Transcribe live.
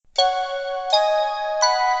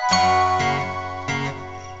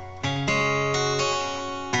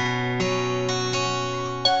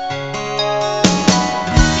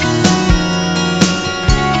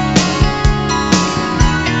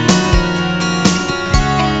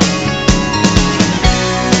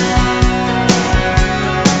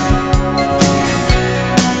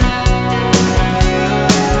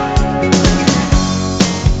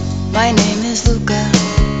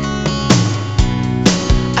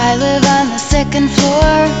I live on the second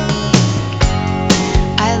floor.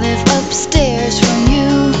 I live upstairs from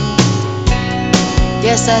you.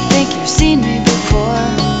 Yes, I think you've seen me before.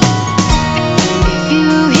 If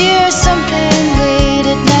you hear something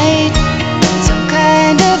late at night, some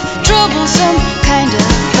kind of trouble, some kind of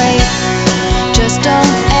fight, just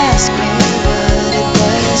don't ask me what it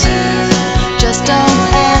was. Just don't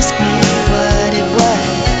ask me what it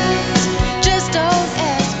was. Just don't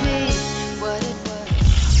ask me what it was.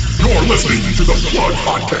 You're listening to the Plug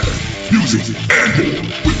Podcast, music and more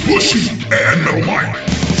with Bushy and Metal Mike.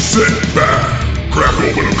 Sit back, crack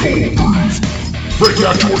open a cold brew, break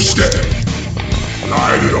out your stack,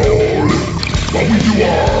 light it all up while we do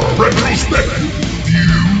our retrospective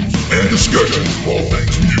views and discussions of all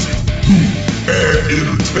things music, food, and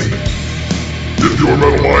entertainment. If you're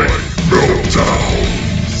Metal Mike, Metal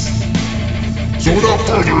Towns. So without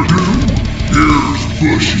further ado, here's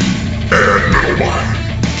Bushy and Metal Mike.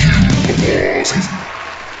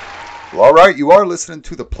 Well, all right, you are listening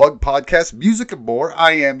to the Plug Podcast, music and more.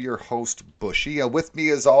 I am your host, Bushy. With me,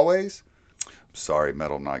 as always, sorry,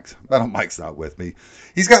 Metal Mike's not with me.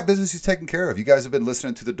 He's got business he's taking care of. You guys have been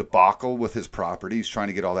listening to the debacle with his property. He's trying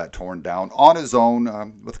to get all that torn down on his own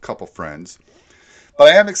with a couple friends. But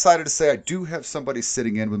I am excited to say I do have somebody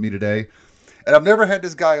sitting in with me today. And I've never had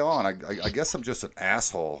this guy on. I guess I'm just an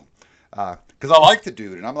asshole. Because I like the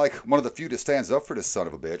dude, and I'm like one of the few that stands up for this son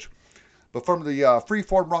of a bitch. But from the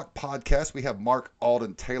Freeform Rock Podcast, we have Marc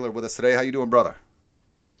Alden Taylor with us today. How you doing, brother?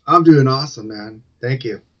 I'm doing awesome, man. Thank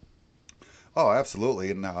you. Oh,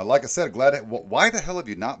 absolutely. And like I said, why the hell have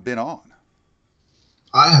you not been on?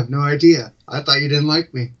 I have no idea. I thought you didn't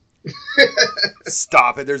like me.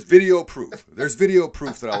 Stop it. There's video proof. There's video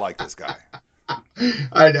proof that I like this guy.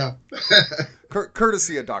 I know.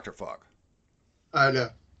 Courtesy of Dr. Fuck. I know.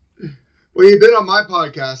 Well, you've been on my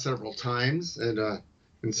podcast several times, and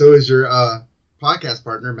so is your podcast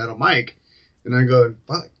partner, Metal Mike. And I go,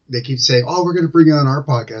 fuck. They keep saying, oh, we're going to bring you on our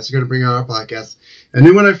podcast. We're going to bring you on our podcast. And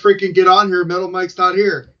then when I freaking get on here, Metal Mike's not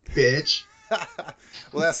here, bitch.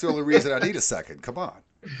 Well, that's the only reason I need a second. Come on.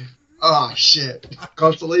 Oh, shit.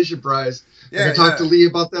 Consolation prize. Yeah, I can talk to Lee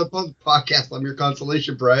about that podcast. I'm your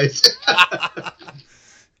consolation prize.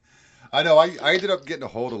 I know. I ended up getting a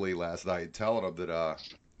hold of Lee last night, telling him that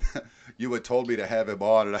you had told me to have him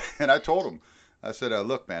on. And I told him, I said,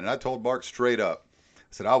 look, man, and I told Marc straight up, I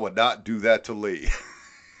said, I would not do that to Lee.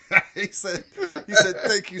 He said,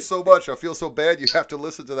 thank you so much. I feel so bad you have to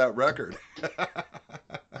listen to that record.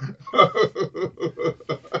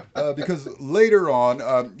 Because later on,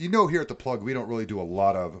 here at The Plug, we don't really do a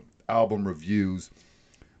lot of album reviews.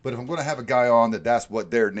 But if I'm going to have a guy on that's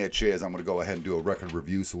what their niche is, I'm going to go ahead and do a record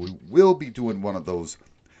review. So we will be doing one of those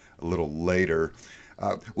a little later.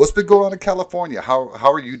 What's been going on in California? How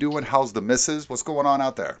are you doing? How's the missus? What's going on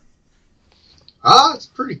out there? It's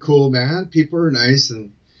pretty cool, man. People are nice,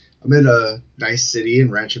 and I'm in a nice city in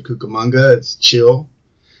Rancho Cucamonga. It's chill.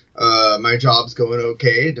 My job's going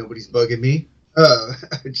okay. Nobody's bugging me. I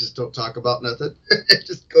just don't talk about nothing.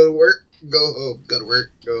 Just go to work, go home, go to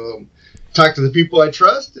work, go home. Talk to the people I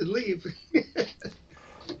trust and leave.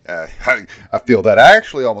 I feel that. I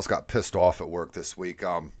actually almost got pissed off at work this week.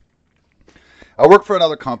 I work for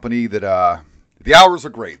another company that the hours are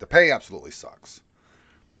great. The pay absolutely sucks.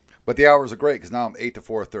 But the hours are great because now I'm 8 to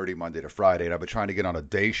 4:30 Monday to Friday, and I've been trying to get on a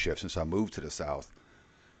day shift since I moved to the South.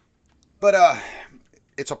 But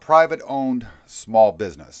it's a private-owned small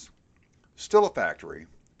business. Still a factory,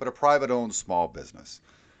 but a private-owned small business.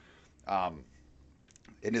 And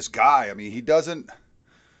this guy, I mean, he doesn't...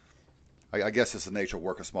 I guess it's the nature of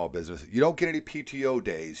working a small business. You don't get any PTO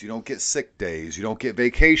days. You don't get sick days. You don't get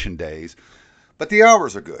vacation days. But the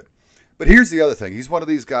hours are good. But here's the other thing. He's one of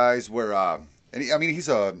these guys where... he's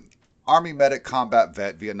a Army medic, combat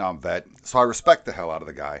vet, Vietnam vet, so I respect the hell out of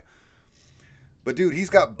the guy. But dude, he's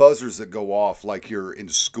got buzzers that go off like you're in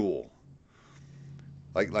school.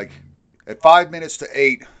 Like at 5 minutes to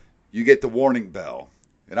 8, you get the warning bell,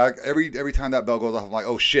 and every time that bell goes off, I'm like,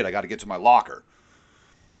 oh shit, I got to get to my locker.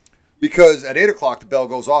 Because at 8 o'clock the bell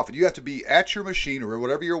goes off, and you have to be at your machine or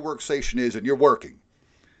whatever your workstation is, and you're working.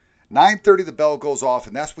 9:30 the bell goes off,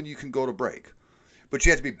 and that's when you can go to break. But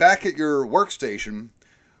you have to be back at your workstation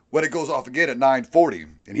when it goes off again at 9:40,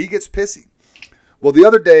 and he gets pissy. Well, the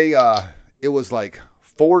other day, it was like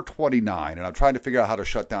 4:29, and I'm trying to figure out how to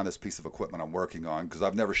shut down this piece of equipment I'm working on because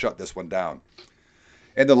I've never shut this one down.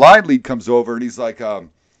 And the line lead comes over, and he's like,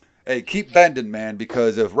 hey, keep bending, man,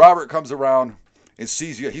 because if Robert comes around and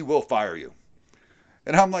sees you, he will fire you.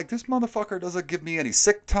 And I'm like, this motherfucker doesn't give me any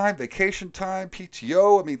sick time, vacation time,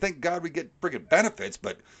 PTO. I mean, thank God we get friggin' benefits,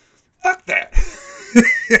 but fuck that.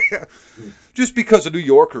 Just because a New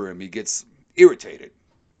Yorker in me gets irritated.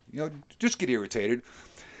 Just get irritated.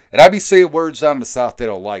 And I be saying words down in the South they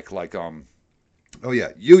don't like, oh yeah,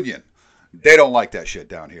 union. They don't like that shit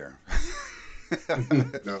down here.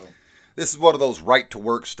 No. This is one of those right to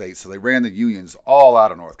work states, so they ran the unions all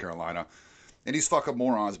out of North Carolina. And these fucking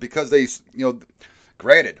morons, because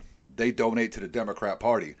granted, they donate to the Democrat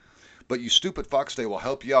Party, but you stupid fucks, they will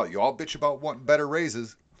help you out. You all bitch about wanting better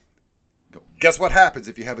raises. Guess what happens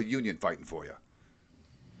if you have a union fighting for you?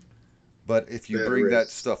 But if you bring that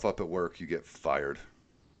stuff up at work, you get fired.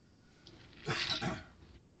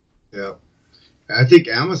 Yeah. I think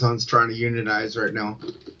Amazon's trying to unionize right now.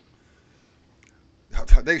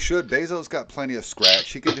 They should. Bezos got plenty of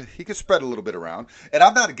scratch. He could spread a little bit around. And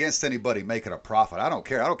I'm not against anybody making a profit. I don't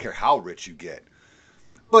care. I don't care how rich you get.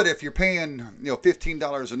 But if you're paying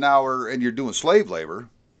 $15 an hour and you're doing slave labor,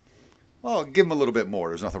 well, give them a little bit more.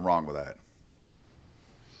 There's nothing wrong with that.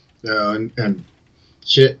 And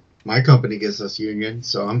shit, my company gives us union,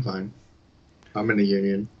 so I'm fine. I'm in a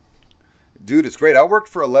union. Dude, it's great. I worked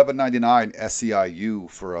for 1199 SEIU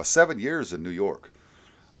for 7 years in New York.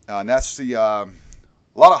 And that's a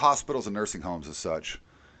lot of hospitals and nursing homes and such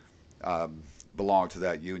belong to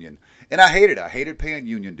that union. And I hated it. I hated paying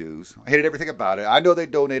union dues. I hated everything about it. I know they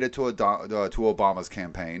donated to Obama's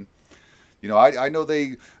campaign. I know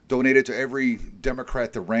they donated to every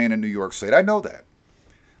Democrat that ran in New York State. I know that.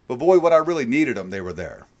 But boy, when I really needed them, they were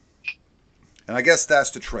there. And I guess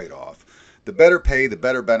that's the trade-off. The better pay, the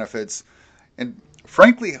better benefits, and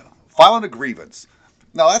frankly, filing a grievance.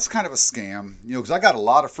 Now, that's kind of a scam, because I got a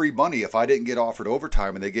lot of free money if I didn't get offered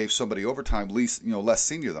overtime and they gave somebody overtime less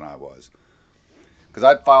senior than I was. Because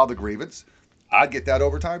I'd file the grievance, I'd get that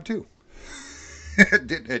overtime too. It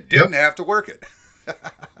didn't have to work it.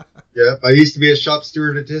 Yeah, I used to be a shop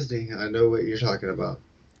steward at Disney. I know what you're talking about.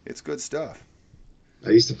 It's good stuff.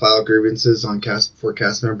 I used to file grievances for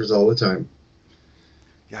cast members all the time.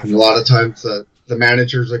 Yeah, and a lot of times the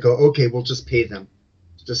managers would go, okay, we'll just pay them.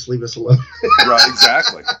 Just leave us alone. Right,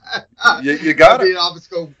 exactly. You got it. The office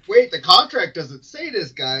go, wait, the contract doesn't say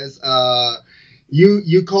this, guys.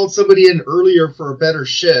 You called somebody in earlier for a better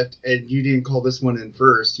shift, and you didn't call this one in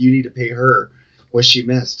first. You need to pay her what she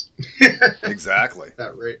missed. Exactly.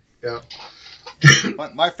 That right? Yeah.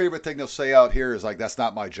 My favorite thing they'll say out here is like, that's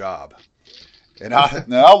not my job. And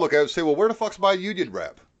I'll look at it and say, well, where the fuck's my union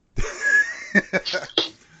rep?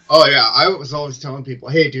 Oh, yeah. I was always telling people,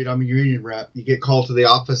 hey, dude, I'm a union rep. You get called to the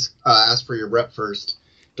office, ask for your rep first.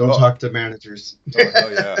 Don't talk to managers. Oh,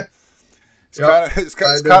 yeah. It's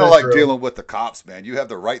kind of like dealing with the cops, man. You have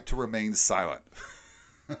the right to remain silent.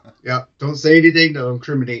 Yeah. Don't say anything. Don't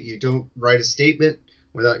incriminate you. Don't write a statement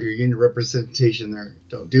without your union representation there.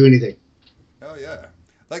 Don't do anything. Oh, yeah.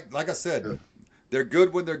 Like I said, they're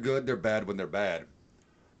good when they're good. They're bad when they're bad.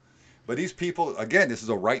 But these people, again, this is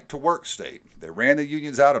a right-to-work state. They ran the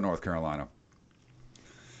unions out of North Carolina.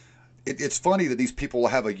 It's funny that these people will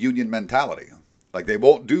have a union mentality. Like they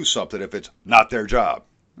won't do something if it's not their job.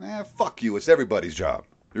 Fuck you. It's everybody's job.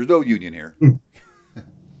 There's no union here.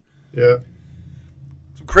 Yeah.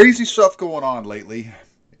 Some crazy stuff going on lately.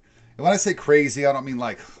 And when I say crazy, I don't mean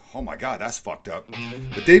like, oh my God, that's fucked up.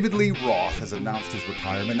 But David Lee Roth has announced his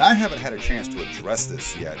retirement. And I haven't had a chance to address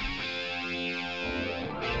this yet.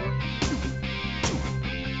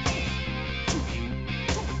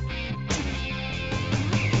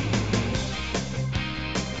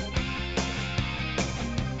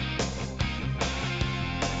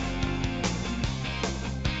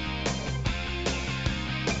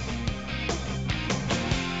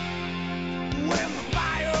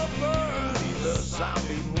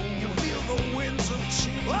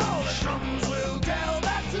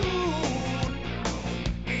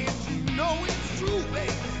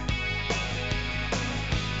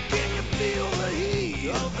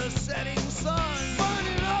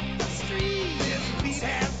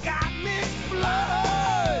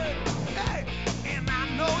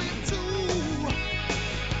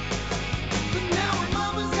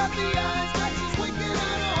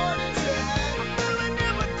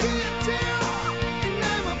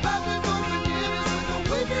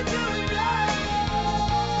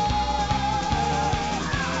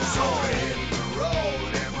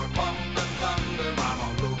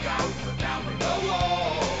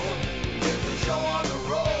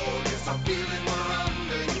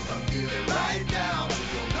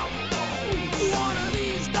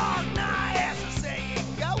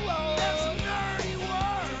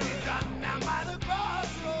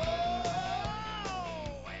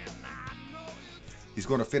 He's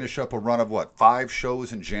going to finish up a run of 5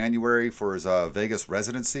 shows in January for his Vegas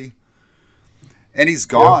residency. And he's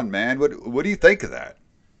gone, man. What do you think of that?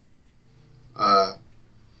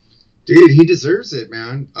 Dude, he deserves it,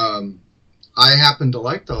 man. I happen to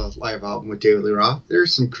like the live album with David Lee Roth.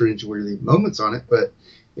 There's some cringeworthy moments on it, but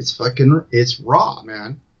it's raw,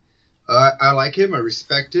 man. I like him. I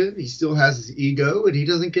respect him. He still has his ego, and he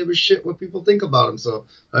doesn't give a shit what people think about him. So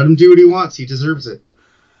let him do what he wants. He deserves it.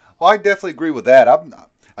 Well, I definitely agree with that.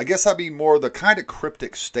 I guess I mean more the kind of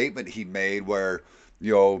cryptic statement he made where,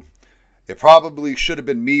 you know, it probably should have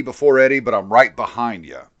been me before Eddie, but I'm right behind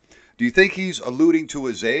you. Do you think he's alluding to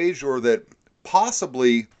his age or that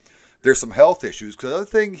possibly there's some health issues? Because the other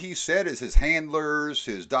thing he said is his handlers,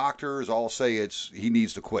 his doctors all say he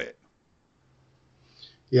needs to quit.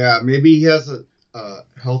 Yeah, maybe he has a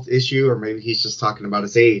health issue, or maybe he's just talking about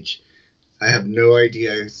his age. I have no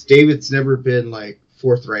idea. David's never been like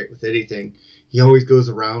forthright with anything. He always goes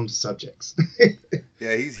around subjects.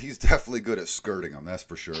 Yeah, he's definitely good at skirting them, that's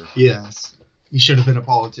for sure. Yes. He should have been a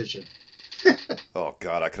politician. Oh,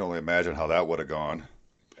 God, I can only imagine how that would have gone.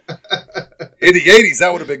 In the 80s, that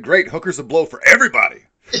would have been great. Hookers would blow for everybody.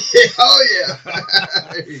 Oh, yeah.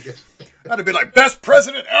 There you go. That'd have been like, best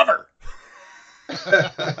president ever.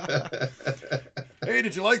 Hey,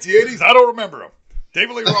 did you like the 80s? I don't remember him.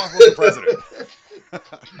 David Lee Roth was the president.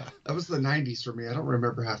 That was the 90s for me. I don't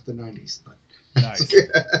remember half the 90s. But... Nice.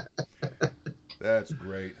 That's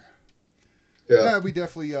great. Yeah, we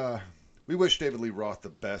definitely we wish David Lee Roth the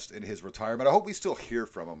best in his retirement. I hope we still hear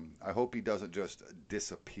from him. I hope he doesn't just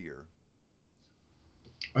disappear.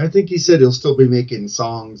 I think he said he'll still be making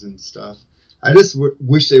songs and stuff. I just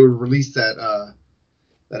wish they would release that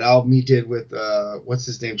album he did with what's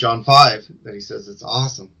his name, John 5, that he says it's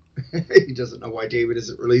awesome. He doesn't know why David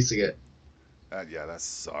isn't releasing it. Yeah, that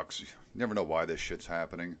sucks. You never know why this shit's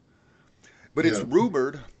happening. But it's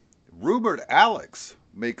rumored Alex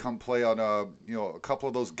may come play on a couple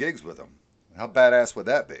of those gigs with him. How badass would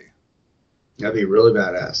that be? That'd be really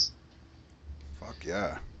badass. Fuck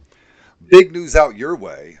yeah. Big news out your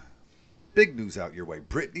way.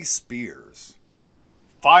 Britney Spears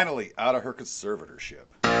finally out of her conservatorship.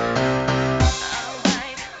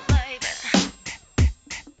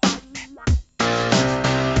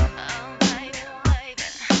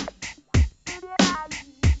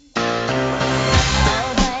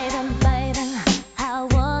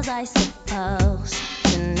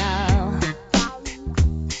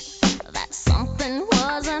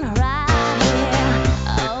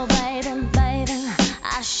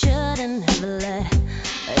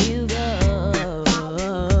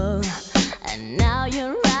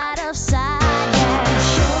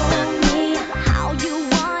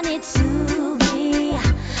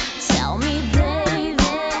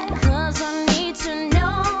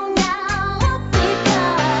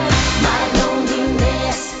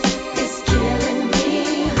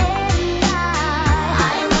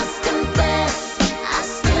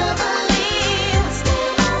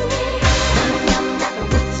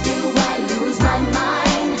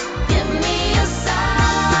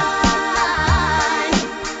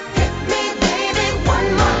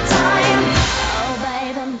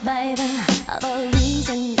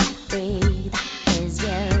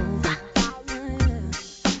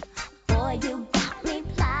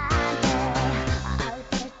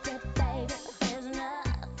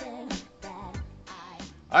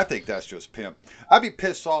 I think that's just pimp. I'd be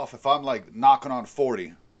pissed off if I'm like knocking on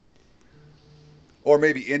 40. Or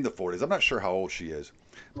maybe in the 40s. I'm not sure how old she is.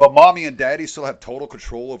 But mommy and daddy still have total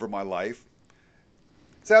control over my life.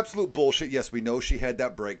 It's absolute bullshit. Yes, we know she had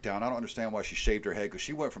that breakdown. I don't understand why she shaved her head because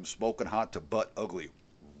she went from smoking hot to butt ugly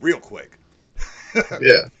real quick.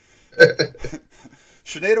 Yeah.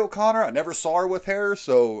 Sinead O'Connor, I never saw her with hair,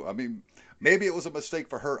 so, I mean, maybe it was a mistake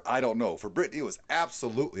for her. I don't know. For Britney, it was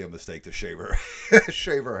absolutely a mistake to shave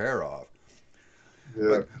her hair off.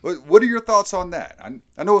 Yeah. But what are your thoughts on that?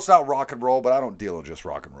 I know it's not rock and roll, but I don't deal in just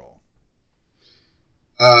rock and roll.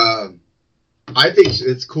 I think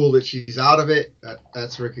it's cool that she's out of it.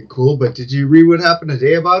 That's freaking cool. But did you read what happened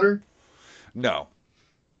today about her? No.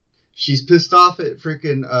 She's pissed off at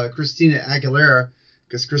freaking Christina Aguilera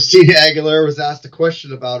because Christina Aguilera was asked a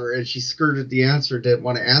question about her and she skirted the answer, didn't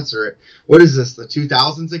want to answer it. What is this, the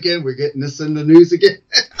 2000s again? We're getting this in the news again?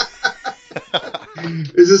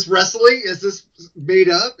 Is this wrestling? Is this made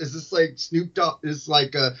up? Is this like Snoop Dogg? Is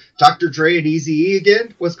like Dr. Dre and Eazy-E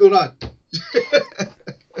again? What's going on?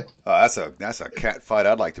 That's a cat fight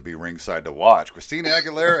I'd like to be ringside to watch. Christina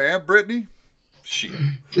Aguilera and Britney? Shit.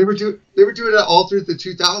 They were doing that all through the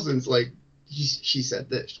 2000s. Like, she said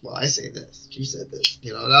this. Well, I say this. She said this.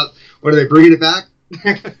 You know, what are they bringing it back?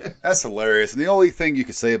 That's hilarious. And the only thing you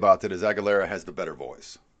could say about that is Aguilera has the better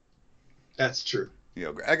voice. That's true. You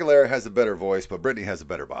know, Aguilera has a better voice, but Britney has a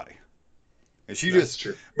better body. And That's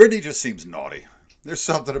true. Britney just seems naughty. There's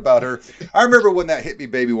something about her. I remember when that "Hit Me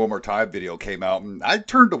Baby One More Time" video came out, and I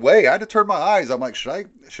turned away. I had to turn my eyes. I'm like,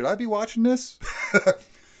 should I be watching this?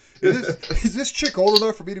 Is this chick old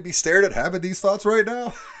enough for me to be stared at having these thoughts right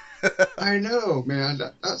now? I know, man.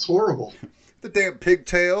 That's horrible. The damn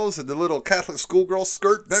pigtails and the little Catholic schoolgirl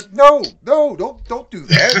skirt. No, don't do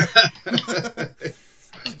that.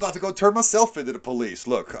 I was about to go turn myself into the police.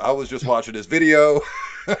 Look, I was just watching this video.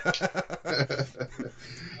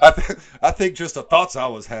 I think just the thoughts I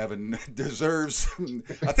was having deserves.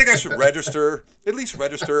 I think I should register. At least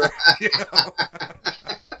register. You know?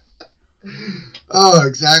 Oh,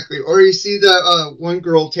 exactly. Or you see the one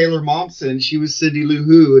girl, Taylor Momsen. She was Cindy Lou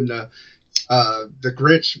Who in the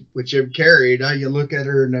Grinch with Jim Carrey. Now you look at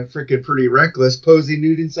her in a freaking Pretty Reckless posing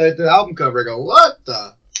nude inside the album cover. I go, what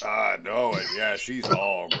the? I know it. Yeah, she's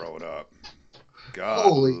all grown up. God,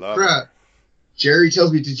 Holy love crap. her. Jerry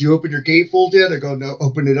tells me, did you open your gatefold yet? I go, no,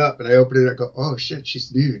 open it up. And I open it up. I go, oh, shit,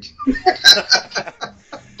 she's nude.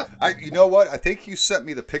 You know what? I think you sent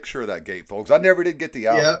me the picture of that gate, folks. I never did get the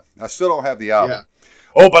album. Yeah. I still don't have the album. Yeah.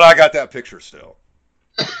 Oh, but I got that picture still.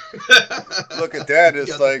 Look at that.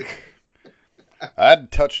 It's like,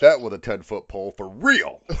 I'd touch that with a 10-foot pole for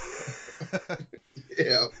real.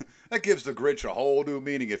 Yeah. That gives the Grinch a whole new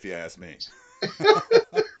meaning, if you ask me.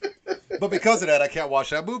 But because of that, I can't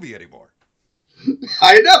watch that movie anymore.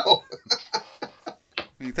 I know. I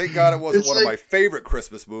mean, thank God it wasn't It's one of my favorite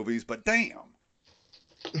Christmas movies, but damn.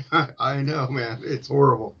 I know, man. It's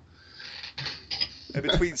horrible. And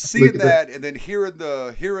between seeing that and then hearing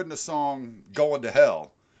the song "Going to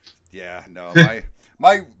Hell," yeah, no,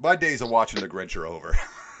 my days of watching the Grinch are over.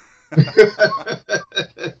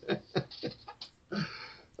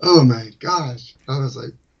 Oh my gosh. I was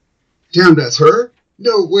like, damn, that's her?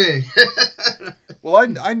 No way. Well,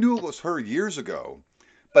 I knew it was her years ago,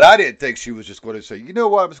 but I didn't think she was just going to say, you know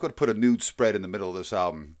what, I'm just going to put a nude spread in the middle of this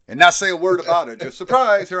album and not say a word about it. Just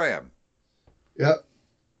surprise, here I am. Yep.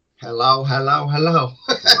 Hello.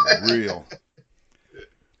 For real.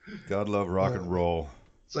 God love rock and roll.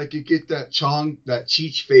 It's like you get that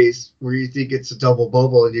Cheech face where you think it's a double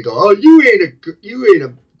bubble and you go, oh, you ain't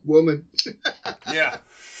a woman. Yeah.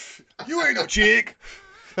 You ain't no chick.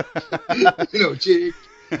 You know, chick.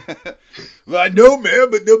 Well, I know, man,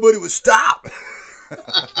 but nobody would stop.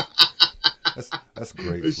 That's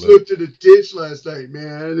great. I slipped in a ditch last night,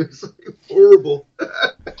 man. It was like horrible.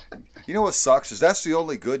 You know what sucks is that's the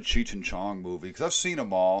only good Cheech and Chong movie because I've seen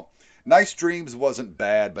them all. Nice Dreams wasn't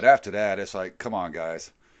bad, but after that, it's like, come on,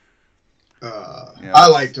 guys. Yeah, I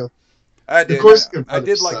liked them. I did. Of course, I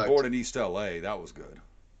did like sucked. Born in East L.A. That was good.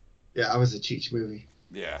 Yeah, I was a Cheech movie.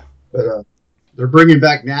 Yeah. But they're bringing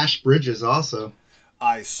back Nash Bridges also.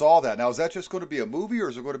 I saw that. Now, is that just going to be a movie or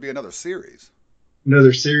is it going to be another series?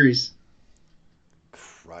 Another series.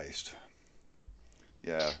 Christ.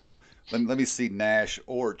 Yeah. Let me see Nash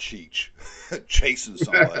or Cheech chasing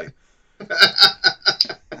somebody.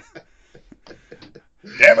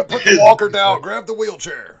 Damn it, put the walker down. Grab the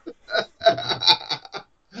wheelchair.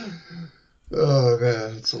 Oh,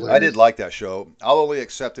 man. It's hilarious. I did like that show. I'll only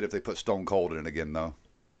accept it if they put Stone Cold in it again, though.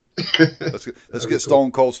 Let's get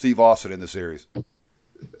Stone Cold Steve Austin in the series.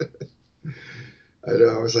 I know.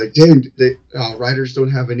 I was like, dang, writers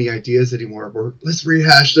don't have any ideas anymore. Let's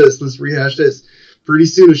rehash this. Pretty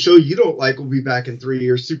soon, a show you don't like will be back in 3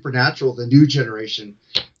 years. Supernatural, the new generation.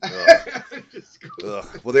 Ugh.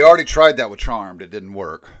 Well, they already tried that with Charmed. It didn't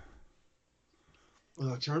work.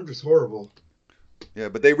 Oh, Charmed was horrible. Yeah,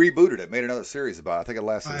 but they rebooted it, made another series about it. I think it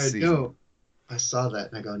lasted a season. I know. I saw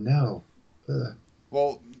that and I go, no. Ugh.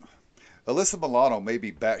 Well, Alyssa Milano may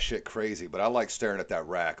be batshit crazy, but I like staring at that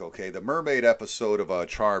rack, okay? The mermaid episode of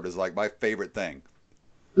Charmed is like my favorite thing.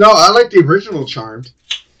 No, I like the original Charmed.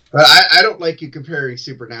 But I don't like you comparing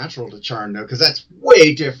Supernatural to Charmed, though, because that's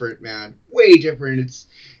way different, man. Way different.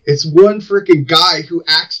 It's one freaking guy who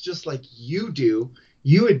acts just like you do.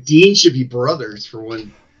 You and Dean should be brothers, for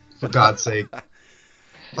God's sake.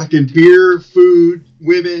 Fucking beer, food,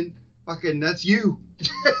 women. Fucking, that's you.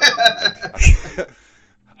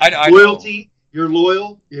 I Loyalty. You're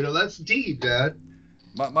loyal. You know, that's Dean, Dad.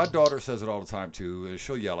 My daughter says it all the time, too.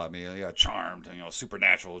 She'll yell at me, yeah, Charmed.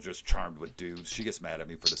 Supernatural is just charmed with dudes. She gets mad at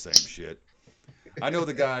me for the same shit. I know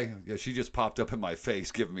the guy. Yeah, she just popped up in my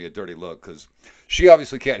face giving me a dirty look because she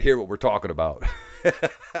obviously can't hear what we're talking about.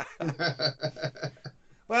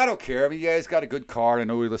 Well, I don't care. I mean, yeah, he's got a good car. I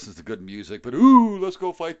know he listens to good music. But, let's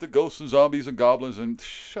go fight the ghosts and zombies and goblins. And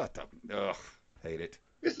shut up. Ugh, hate it.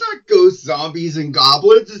 It's not ghosts, zombies, and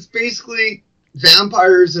goblins. It's basically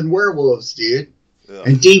vampires and werewolves, dude. Ugh.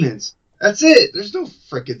 And demons. That's it. There's no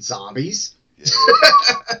freaking zombies. Yeah.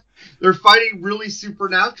 They're fighting really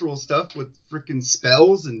supernatural stuff with freaking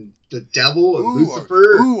spells and the devil and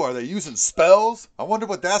Lucifer. Are they using spells? I wonder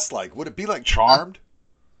what that's like. Would it be like Charmed?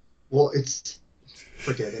 Well,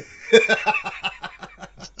 forget it.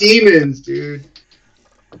 It's demons, dude.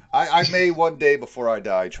 I may one day before I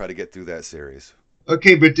die try to get through that series.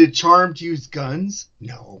 Okay, but did Charmed use guns?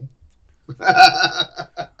 No.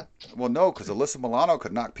 Well, no, because Alyssa Milano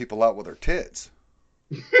could knock people out with her tits.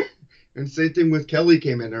 And same thing with Kelly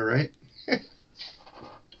came in there, right?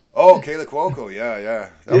 Oh, Kayla Cuoco, yeah.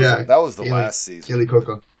 That was the last season. Kelly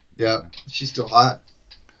Coco. Yeah, she's still hot.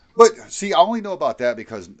 But see, I only know about that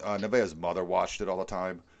because Nevaeh's mother watched it all the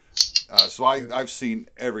time. So I've seen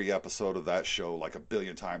every episode of that show like a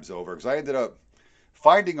billion times over because I ended up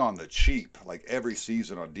finding on the cheap like every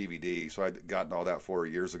season on DVD. So I'd gotten all that 4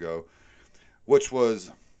 years ago, which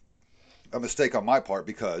was a mistake on my part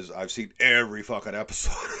because I've seen every fucking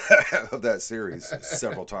episode of that series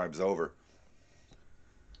several times over.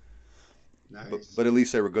 Nice. But at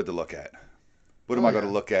least they were good to look at. What am I going to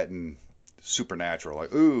look at in Supernatural?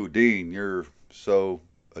 Like, ooh, Dean, you're so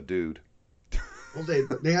a dude. Well,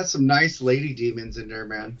 they had some nice lady demons in there,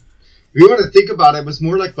 man. If you want to think about it, it was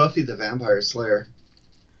more like Buffy the Vampire Slayer.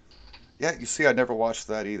 Yeah, you see, I never watched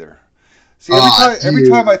that either. See, every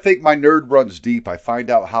time I think my nerd runs deep, I find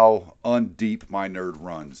out how undeep my nerd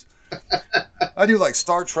runs. I do like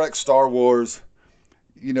Star Trek, Star Wars,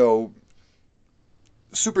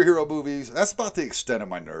 superhero movies. That's about the extent of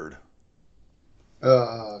my nerd.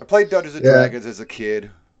 I played Dungeons and Dragons as a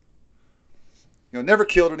kid. Never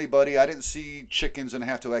killed anybody. I didn't see chickens and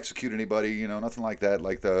have to execute anybody. Nothing like that,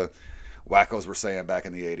 like the wackos were saying back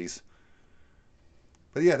in the 80s.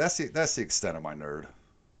 But yeah, that's the extent of my nerd.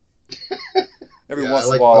 Every once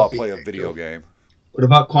in a while, I'll play a video game. What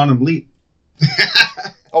about Quantum Leap?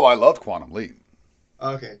 Oh, I loved Quantum Leap.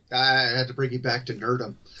 Okay, I had to bring you back to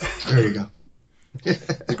nerdom. There you go.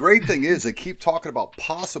 The great thing is they keep talking about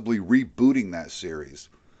possibly rebooting that series.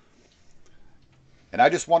 And I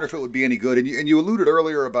just wonder if it would be any good. And you alluded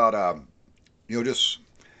earlier about, just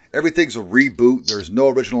everything's a reboot. There's no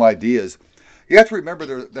original ideas. You have to remember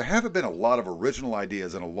there haven't been a lot of original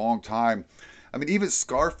ideas in a long time. I mean, even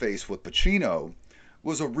Scarface with Pacino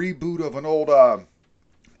was a reboot of an old Al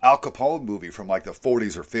Capone movie from like the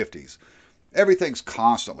 40s or 50s. Everything's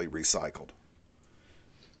constantly recycled.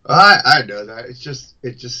 I know that. It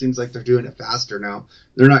just seems like they're doing it faster now.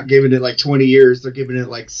 They're not giving it like 20 years. They're giving it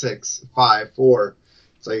like 6, 5, 4.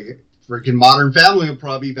 It's like freaking Modern Family will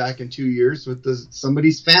probably be back in 2 years with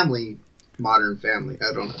somebody's family, Modern Family.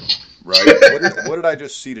 I don't know. Right. What did I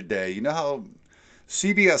just see today? You know how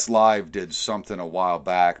CBS Live did something a while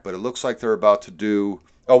back, but it looks like they're about to do.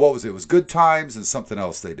 Oh, what was it? It was Good Times and something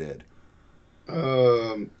else they did.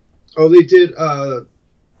 They did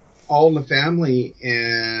All in the Family,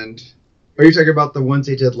 and are you talking about the ones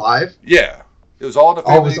they did live? Yeah, it was All in the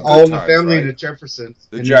Family. It was All in the Family and the Jeffersons.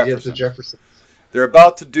 The Jeffersons. They're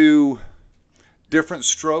about to do Different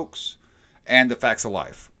Strokes and The Facts of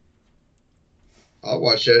Life. I'll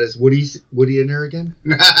watch that. Is Woody in there again?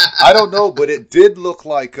 I don't know, but it did look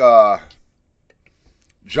like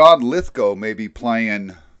John Lithgow may be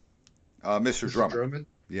playing Mr. Drummond.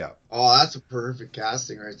 Yeah. Oh, that's a perfect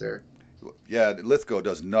casting right there. Yeah, Lithgow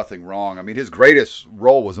does nothing wrong. I mean, his greatest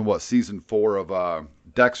role was in season 4 of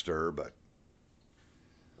Dexter, but.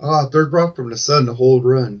 Third Rock from the Sun, the whole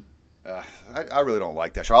run. I really don't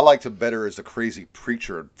like that show. I liked him better as a crazy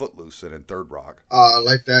preacher in Footloose than in Third Rock. I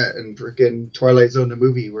like that in freaking Twilight Zone, the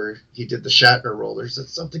movie where he did the Shatner role.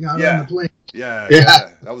 There's something out on the plane. Yeah.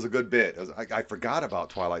 That was a good bit. I forgot about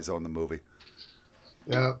Twilight Zone, the movie.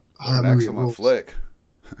 Yeah. An excellent flick.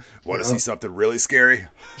 Want to see something really scary?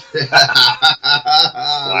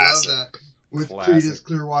 I love that. With Creedence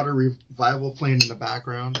Clearwater Revival playing in the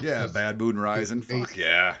background. Yeah, Bad Moon Rising. Fuck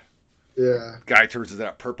yeah. Yeah. Guy turns into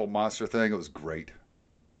that purple monster thing. It was great.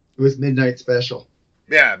 It was Midnight Special.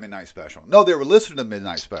 Yeah, Midnight Special. No, they were listening to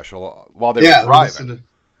Midnight Special while they were driving. Yep.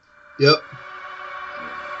 Yeah.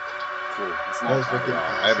 Cool. It's not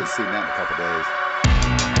I haven't seen that in a couple days.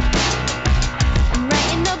 I'm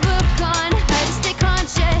writing a book on how to stay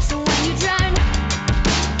conscious when you drown.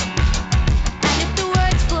 And if the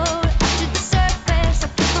words float up to the surface,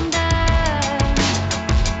 I'll keep them down.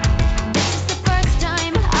 This is the first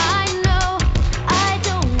time I know I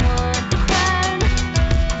don't want the crown.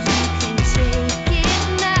 You can take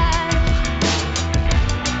it now.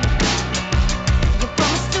 You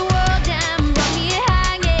promised the world and brought me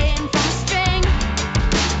hanging from a string.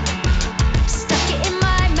 Stuck it in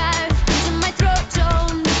my mouth.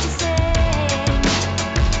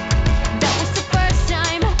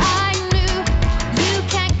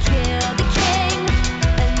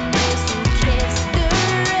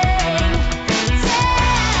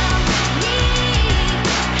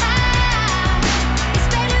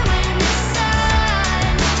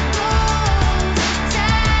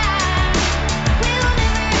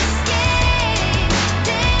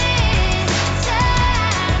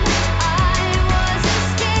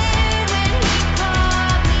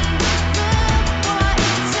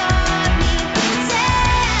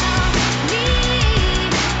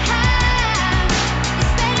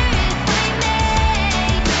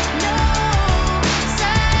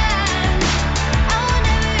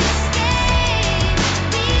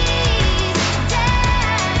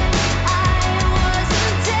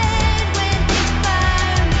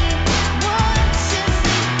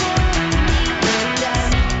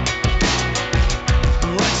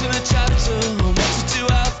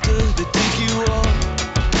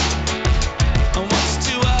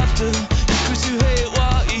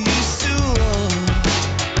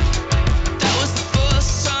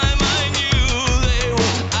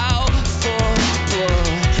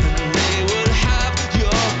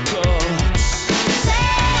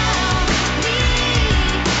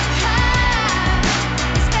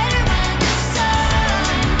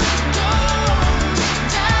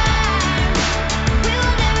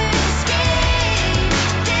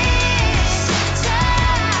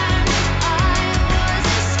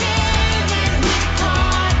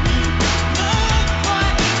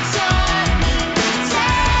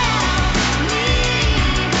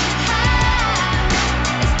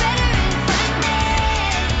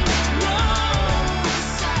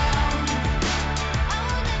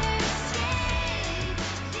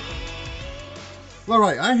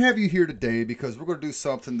 I have you here today because we're going to do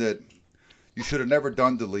something that you should have never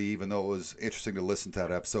done to leave, even though it was interesting to listen to that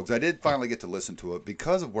episode. Because I did finally get to listen to it.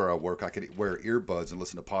 Because of where I work, I could wear earbuds and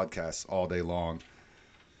listen to podcasts all day long.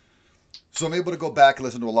 So I'm able to go back and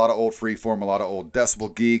listen to a lot of old Freeform, a lot of old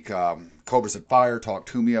Decibel Geek, Cobras and Fire, Talk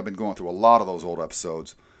to Me. I've been going through a lot of those old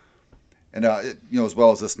episodes. And, as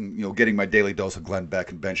well as listening, getting my daily dose of Glenn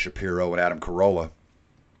Beck and Ben Shapiro and Adam Carolla.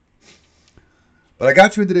 But I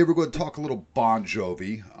got you in today. We're going to talk a little Bon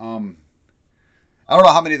Jovi. I don't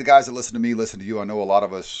know how many of the guys that listen to me listen to you. I know a lot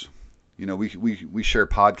of us, we share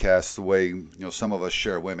podcasts the way, some of us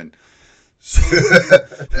share women. So,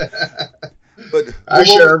 but I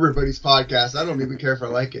share everybody's podcast. I don't even care if I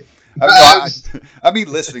like it. I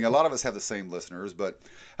mean, listening. A lot of us have the same listeners. But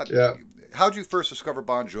how'd you first discover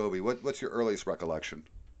Bon Jovi? What's your earliest recollection?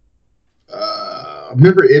 I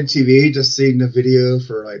remember MTV just seeing the video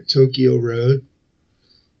for like Tokyo Road.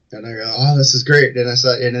 And I go, oh, this is great. Then I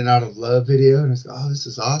saw In and Out of Love video, and I said, oh, this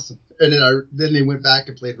is awesome. And then they went back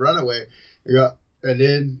and played Runaway. And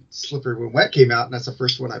then Slippery When Wet came out, and that's the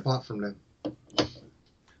first one I bought from them.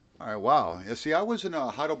 All right, wow. You see, I was in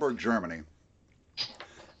Heidelberg, Germany,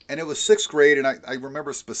 and it was 6th grade, and I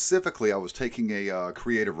remember specifically I was taking a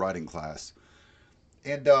creative writing class.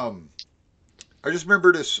 And I just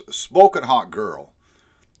remember this smoking hot girl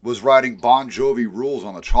was writing Bon Jovi rules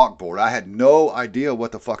on the chalkboard. I had no idea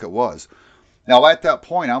what the fuck it was. Now, at that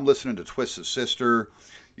point, I'm listening to Twisted Sister,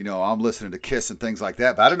 I'm listening to Kiss and things like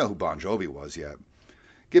that, but I didn't know who Bon Jovi was yet.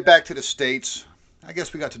 Get back to the States. I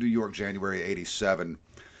guess we got to New York January 87.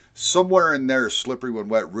 Somewhere in there, Slippery When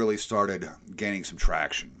Wet really started gaining some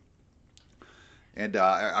traction. And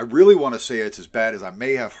I really want to say it's as bad as I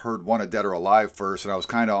may have heard Wanted Dead or Alive first, and I was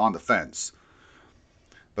kind of on the fence.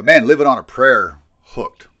 But man, Living on a Prayer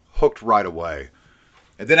hooked right away.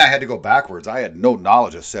 And then I had to go backwards. I had no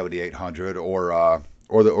knowledge of 7800 or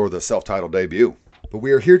the self-titled debut. But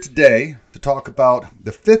we are here today to talk about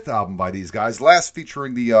the 5th album by these guys, last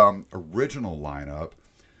featuring the original lineup,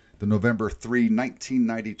 the November 3,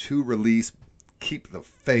 1992 release, Keep the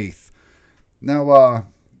Faith. Now,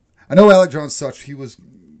 I know Alec John Such, he was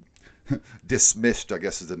dismissed, I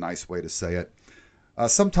guess is a nice way to say it,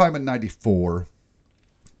 sometime in 94.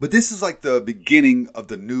 But this is like the beginning of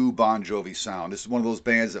the new Bon Jovi sound. This is one of those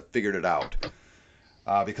bands that figured it out.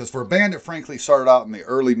 Because for a band that frankly started out in the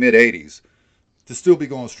early, mid-'80s, to still be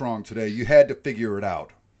going strong today, you had to figure it out.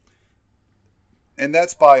 And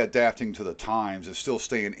that's by adapting to the times and still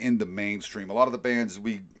staying in the mainstream. A lot of the bands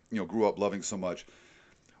we grew up loving so much,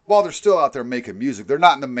 while they're still out there making music, they're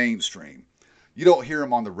not in the mainstream. You don't hear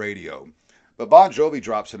them on the radio. But Bon Jovi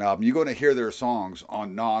drops an album, you're going to hear their songs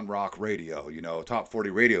on non-rock radio, top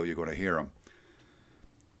 40 radio, you're going to hear them.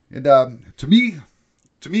 And to me,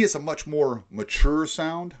 it's a much more mature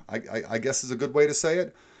sound, I guess is a good way to say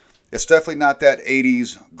it. It's definitely not that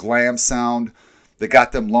 80s glam sound that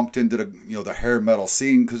got them lumped into the hair metal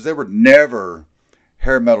scene, because they were never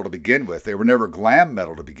hair metal to begin with. They were never glam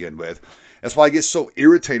metal to begin with. That's why I get so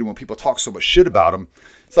irritated when people talk so much shit about them.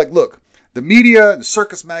 It's like, look, the media and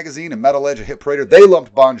Circus Magazine and Metal Edge and Hit Parader, they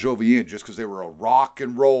lumped Bon Jovi in just because they were a rock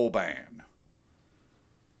and roll band.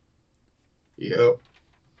 Yep.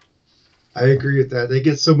 I agree with that. They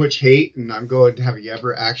get so much hate, and I'm going, have you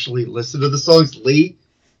ever actually listened to the songs, Lee?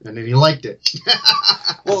 And then he liked it.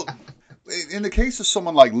 Well, in the case of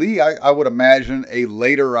someone like Lee, I would imagine a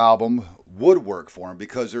later album would work for him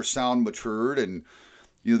because their sound matured and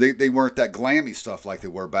they weren't that glammy stuff like they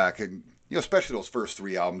were back in, especially those first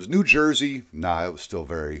 3 albums. New Jersey, it was still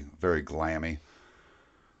very, very glammy. And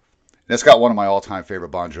it's got one of my all-time favorite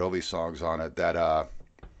Bon Jovi songs on it that,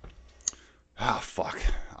 fuck.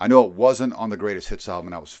 I know it wasn't on the Greatest Hits album,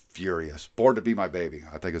 and I was furious. Born to Be My Baby,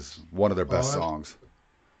 I think is one of their best songs.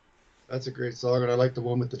 That's a great song, and I like the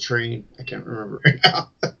one with the train. I can't remember right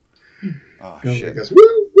now. Oh, shit. Goes,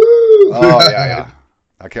 woo, woo! Oh, yeah.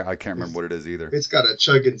 I can't remember what it is either. It's got a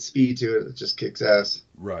chugging speed to it that just kicks ass.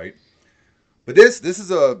 Right. But this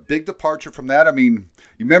is a big departure from that. I mean,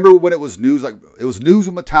 you remember when it was news? Like, it was news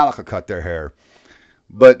when Metallica cut their hair.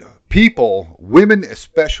 But people, women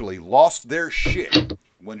especially, lost their shit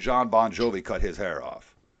when John Bon Jovi cut his hair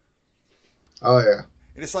off. Oh, yeah.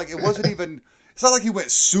 And it's like, it wasn't even, it's not like he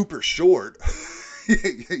went super short,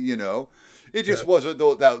 It just wasn't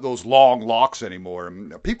those long locks anymore.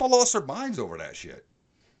 And people lost their minds over that shit.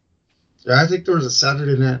 Yeah, I think there was a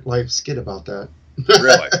Saturday Night Live skit about that.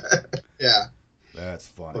 Really? Yeah. That's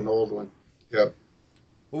funny. An old one. Yep.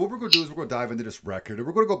 Well, what we're going to do is we're going to dive into this record, and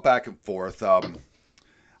we're going to go back and forth. I'm,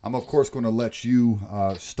 of course, going to let you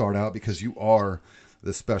start out because you are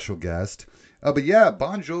the special guest. But yeah,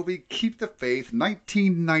 Bon Jovi, Keep the Faith,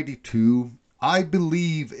 1992. I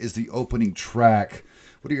Believe is the opening track.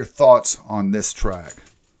 What are your thoughts on this track?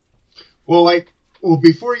 Well,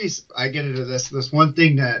 before I get into this one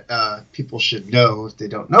thing that people should know if they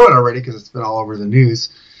don't know it already, because it's been all over the news.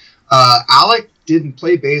 Alec didn't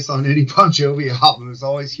play bass on any Bon Jovi album. It was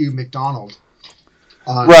always Hugh McDonald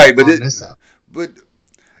on this album. But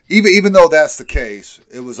even though that's the case,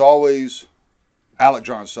 it was always Alec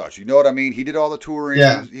John Such. You know what I mean? He did all the touring.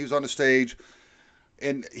 Yeah. He was on the stage,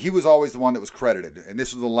 and he was always the one that was credited. And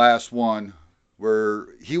this was the last one where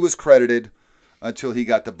he was credited until he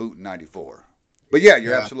got the boot in '94. But yeah,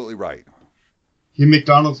 you're absolutely right. Hugh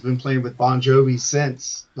McDonald's been playing with Bon Jovi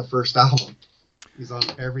since the first album. He's on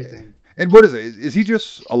everything. And what is it? Is he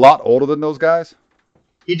just a lot older than those guys?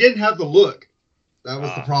 He didn't have the look. That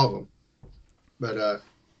was the problem. But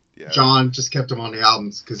John just kept him on the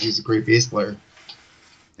albums because he's a great bass player.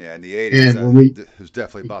 Yeah, in the 80s, it was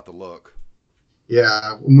definitely about the look.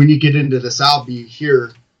 Yeah, when you get into this album, you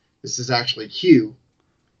hear this is actually Hugh,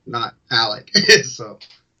 not Alec. So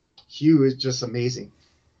Hugh is just amazing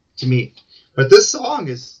to me. But this song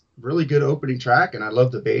is really good opening track, and I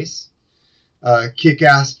love the bass.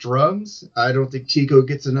 Kick-ass drums. I don't think Tico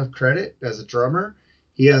gets enough credit as a drummer.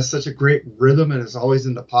 He has such a great rhythm and is always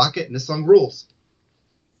in the pocket, and this song rules.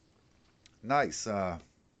 Nice.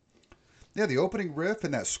 Yeah, the opening riff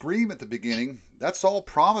and that scream at the beginning, that's all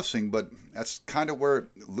promising, but that's kind of where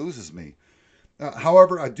it loses me.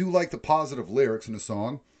 However, I do like the positive lyrics in the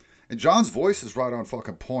song, and John's voice is right on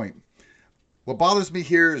fucking point. What bothers me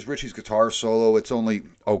here is Richie's guitar solo. It's only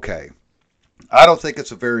okay. I don't think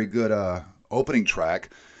it's a very good opening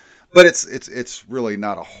track, but it's really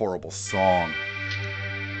not a horrible song.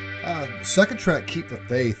 Second track, Keep the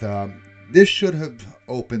Faith. This should have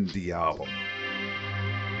opened the album.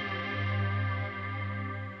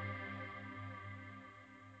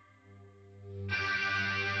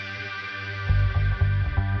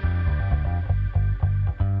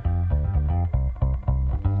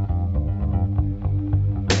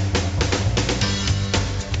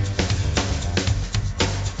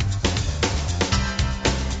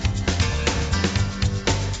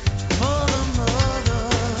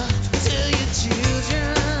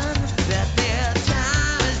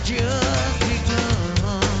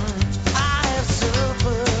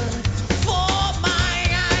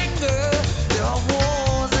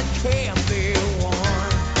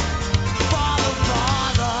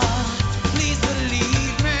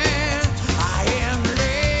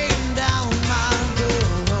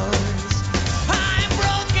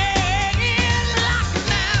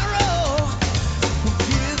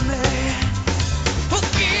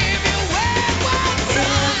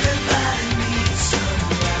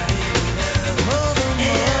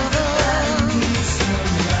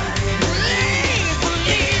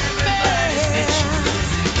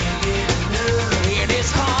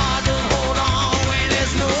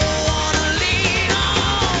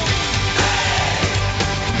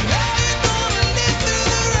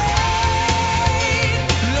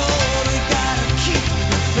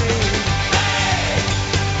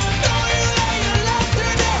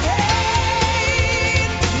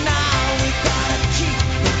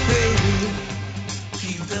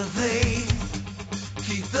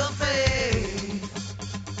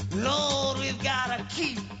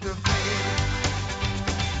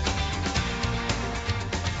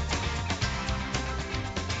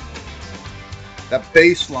 That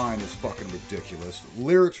bass line is fucking ridiculous.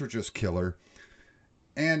 Lyrics are just killer.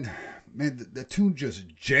 And, man, the tune just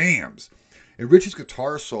jams. And Richie's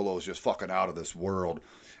guitar solo is just fucking out of this world.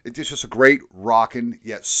 It's just a great rockin'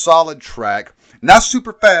 yet solid track. Not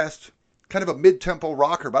super fast. Kind of a mid-tempo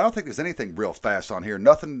rocker, but I don't think there's anything real fast on here.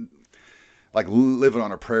 Nothing like Living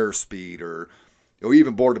on a Prayer speed or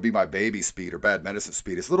even Born to Be My Baby speed or Bad Medicine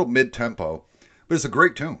speed. It's a little mid-tempo, but it's a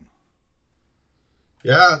great tune.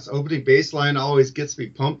 Yeah, its opening bass line always gets me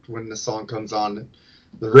pumped when the song comes on.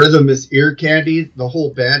 The rhythm is ear candy. The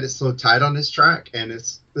whole band is so tight on this track, and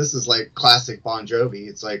this is like classic Bon Jovi.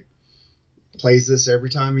 It's like plays this every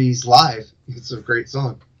time he's live. It's a great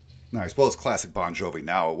song. Nice. Well, it's classic Bon Jovi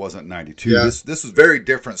now. It wasn't 92. Yeah. This is very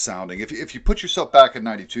different sounding. If you put yourself back in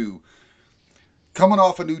 92, coming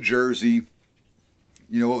off of New Jersey,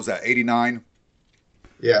 what was that, 89?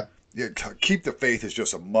 Yeah. Yeah, Keep the Faith is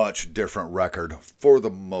just a much different record for the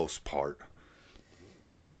most part.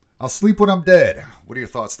 I'll Sleep When I'm Dead. What are your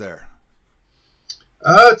thoughts there?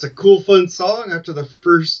 It's a cool, fun song. After the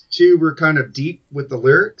first two were kind of deep with the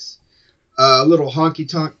lyrics. A little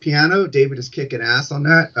honky-tonk piano. David is kicking ass on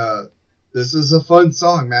that. This is a fun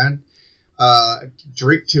song, man.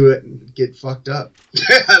 Drink to it and get fucked up.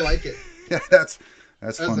 I like it. Yeah, that's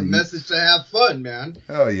That's That's a funny. message to have fun, man.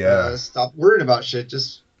 Oh yeah. Stop worrying about shit.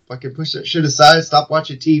 Just fucking push that shit aside. Stop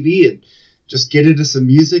watching TV and just get into some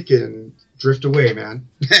music and drift away, man.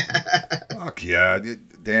 Fuck yeah.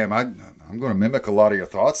 Damn, I'm going to mimic a lot of your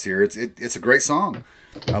thoughts here. It's a great song.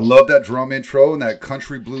 I love that drum intro and that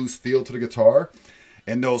country blues feel to the guitar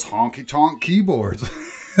and those honky tonk keyboards.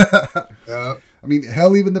 Yeah. I mean,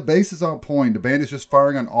 hell, even the bass is on point. The band is just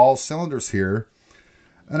firing on all cylinders here,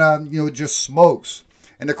 and it just smokes.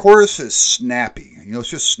 And the chorus is snappy. It's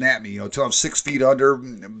just snappy. Till I'm 6 feet under,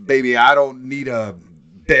 baby. I don't need a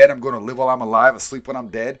bed. I'm going to live while I'm alive, asleep when I'm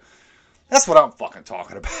dead. That's what I'm fucking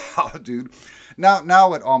talking about, dude.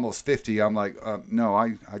 Now at almost 50, I'm like, no,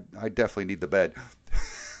 I definitely need the bed.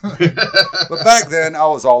 But back then, I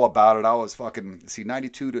was all about it. I was fucking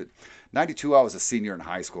 92. I was a senior in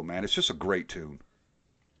high school, man. It's just a great tune.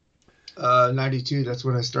 92. That's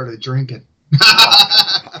when I started drinking.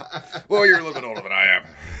 Well, you're a little bit older than I am.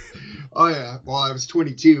 Oh yeah. Well, I was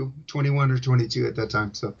 21 or 22 at that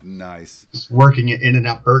time. So Nice. just working at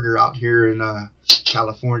In-N-Out Burger out here in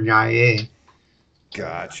California, IA.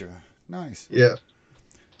 Gotcha. Nice. Yeah.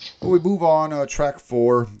 Well, we move on. Track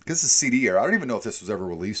 4. This is CD era. I don't even know if this was ever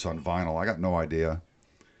released on vinyl. I got no idea.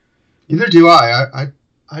 Neither do I.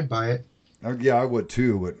 I'd buy it. Yeah, I would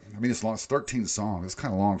too. But I mean, it's long. It's 13 songs. It's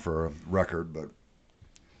kind of long for a record. But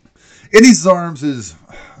In These Arms is.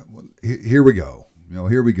 Here we go.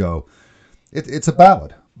 Here we go. It's a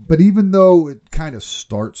ballad. But even though it kind of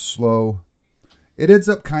starts slow, it ends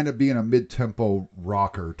up kind of being a mid-tempo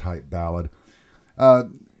rocker type ballad.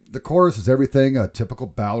 The chorus is everything a typical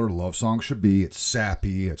ballad or love song should be. It's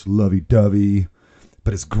sappy, it's lovey-dovey,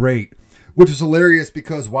 but it's great. Which is hilarious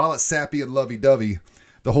because while it's sappy and lovey-dovey,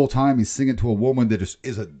 the whole time he's singing to a woman that just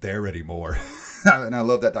isn't there anymore. And I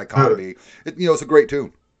love that dichotomy. It's a great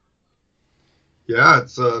tune. Yeah,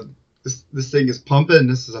 it's this thing is pumping.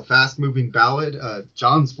 This is a fast-moving ballad.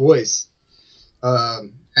 John's voice,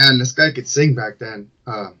 and this guy could sing back then.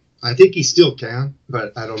 I think he still can,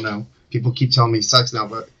 but I don't know. People keep telling me he sucks now,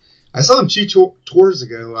 but I saw him 2 tours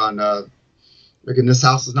ago on This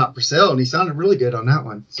House Is Not For Sale, and he sounded really good on that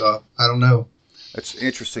one. So I don't know. That's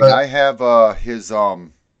interesting. I have his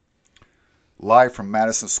live from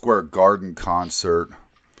Madison Square Garden concert.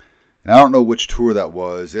 And I don't know which tour that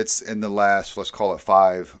was. It's in the last, let's call it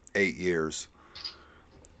 5-8 years.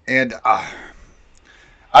 And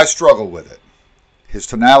I struggle with it. His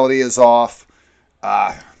tonality is off.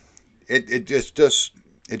 It just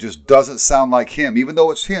doesn't sound like him. Even though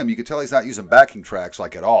it's him, you can tell he's not using backing tracks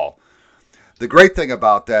like at all. The great thing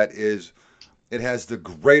about that is it has the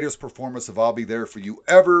greatest performance of I'll Be There For You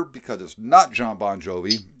ever, because it's not John Bon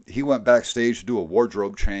Jovi. He went backstage to do a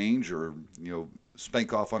wardrobe change or,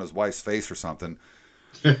 spank off on his wife's face or something.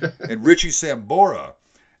 And Richie Sambora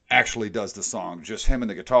actually does the song, just him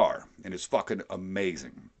and the guitar. And it's fucking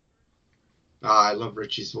amazing. I love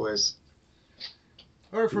Richie's voice.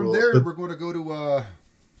 All right, from there, we're going to go to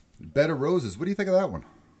Bed of Roses. What do you think of that one?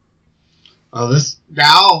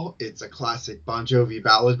 It's a classic Bon Jovi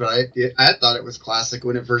ballad, but I thought it was classic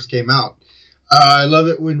when it first came out. I love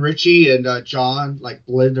it when Richie and John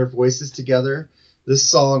blend their voices together. This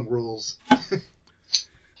song rules.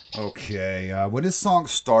 Okay, when this song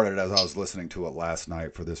started, as I was listening to it last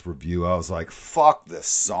night for this review, I was like, fuck this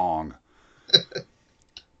song.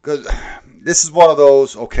 Because this is one of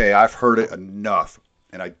those, okay, I've heard it enough,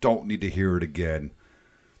 and I don't need to hear it again.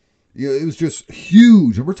 It was just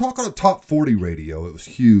huge. And we're talking on top 40 radio. It was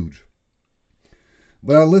huge.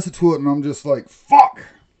 But I listened to it, and I'm just like, fuck.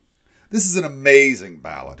 This is an amazing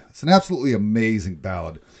ballad. It's an absolutely amazing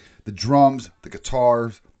ballad. The drums, the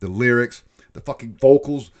guitars, the lyrics, the fucking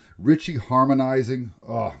vocals, Richie harmonizing.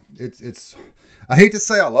 Oh, it's. I hate to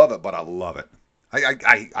say I love it, but I love it.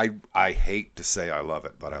 I hate to say I love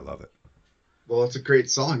it, but I love it. Well, it's a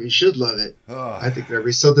great song. You should love it. I think there'd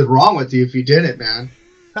be something wrong with you if you didn't, man.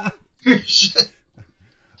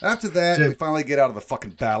 After that, we finally get out of the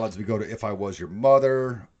fucking ballads. We go to If I Was Your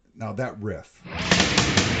Mother. Now that riff.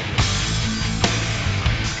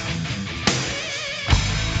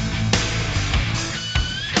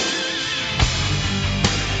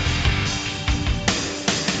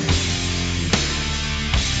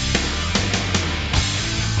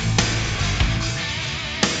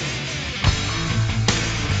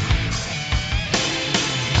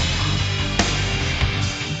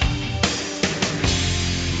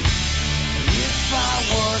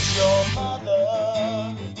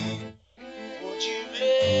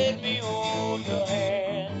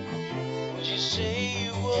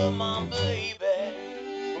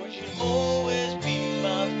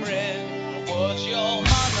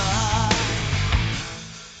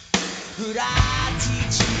 Could I teach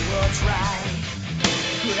what's right.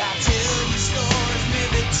 Could I tell you stories,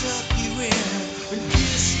 maybe tuck you in and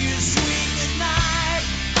kiss you sweet goodnight?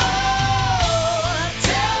 Oh,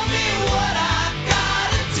 tell me what I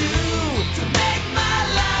gotta do to make my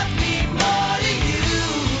life mean more to you.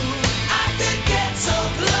 I could get so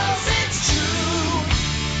close, it's true.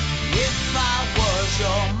 If I was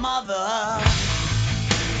your mother,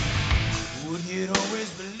 would you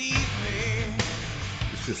always believe me?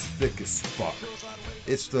 It's just thick as fuck.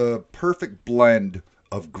 It's the perfect blend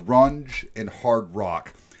of grunge and hard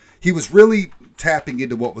rock. He was really tapping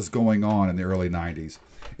into what was going on in the early 90s.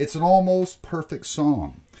 It's an almost perfect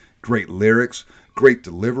song. Great lyrics, great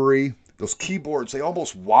delivery. Those keyboards, they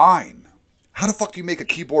almost whine. How the fuck do you make a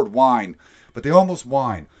keyboard whine? But they almost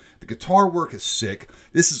whine. The guitar work is sick.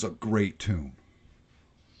 This is a great tune.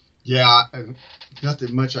 Yeah,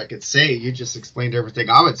 nothing much I could say. You just explained everything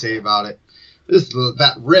I would say about it.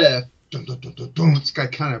 That riff, dun, dun, dun, dun, dun, it's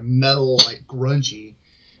got kind of metal, like grungy.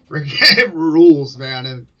 It rules, man.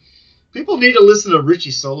 And people need to listen to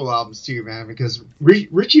Richie's solo albums too, man, because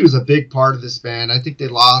Richie was a big part of this band. I think they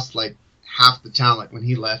lost like half the talent when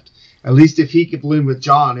he left. At least if he could blend with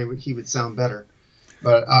John, he would sound better.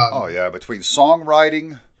 But oh yeah, between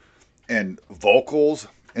songwriting and vocals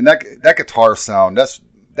and that guitar sound, that's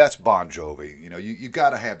Bon Jovi. You know, you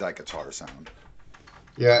got to have that guitar sound.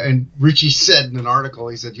 Yeah, and Richie said in an article,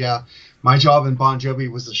 he said, "Yeah, my job in Bon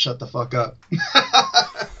Jovi was to shut the fuck up."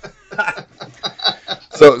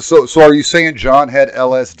 So are you saying John had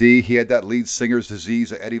LSD? He had that lead singer's disease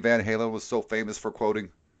that Eddie Van Halen was so famous for quoting?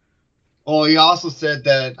 Oh, he also said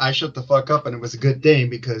that I shut the fuck up, and it was a good thing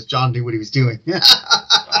because John knew what he was doing.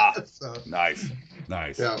 So, nice.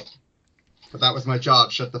 Yeah, but that was my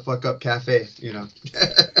job, shut the fuck up cafe, you know.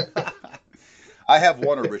 I have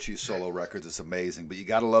one of Richie's solo records. It's amazing, but you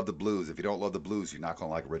got to love the blues. If you don't love the blues, you're not going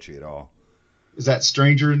to like Richie at all. Is that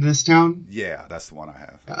Stranger in This Town? Yeah, that's the one I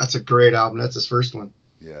have. That's a great album. That's his first one.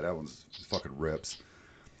 Yeah, that one's fucking rips.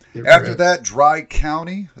 It After rips. that, Dry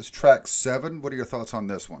County is track 7. What are your thoughts on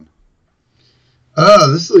this one?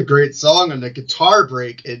 Oh, this is a great song, and the guitar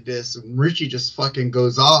break in this, and Richie just fucking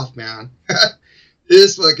goes off, man.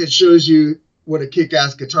 This fucking shows you what a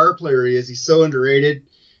kick-ass guitar player he is. He's so underrated.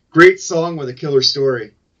 Great song with a killer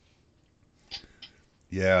story.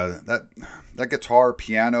 Yeah, that guitar,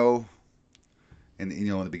 piano, and in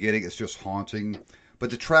the beginning, it's just haunting. But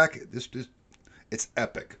the track, it's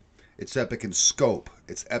epic. It's epic in scope.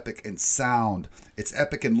 It's epic in sound. It's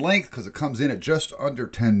epic in length because it comes in at just under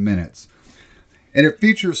 10 minutes. And it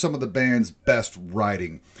features some of the band's best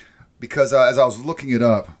writing. Because as I was looking it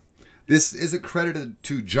up, this isn't credited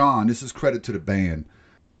to John. This is credit to the band.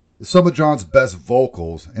 It's some of John's best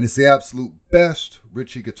vocals, and it's the absolute best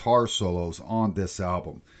Richie guitar solos on this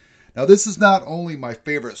album. Now, this is not only my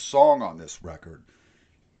favorite song on this record.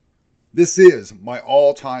 This is my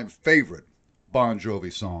all-time favorite Bon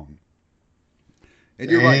Jovi song.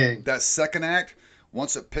 And you're right, that second act,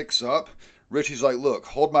 once it picks up, Richie's like, look,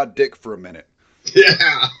 hold my dick for a minute.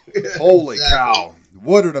 Yeah. Holy cow.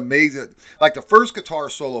 What an amazing... Like, the first guitar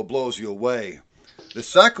solo blows you away. The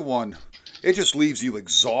second one, it just leaves you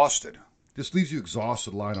exhausted. Just leaves you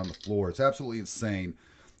exhausted lying on the floor. It's absolutely insane.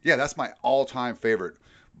 Yeah, that's my all-time favorite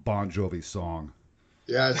Bon Jovi song.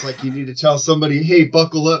 Yeah, it's like you need to tell somebody, hey,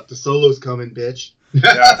 buckle up, the solo's coming, bitch.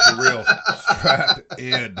 Yeah, for real. Strap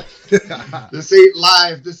in. This ain't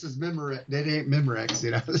live. This is Memorex. That ain't Memorex,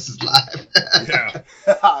 you know. This is live. Yeah.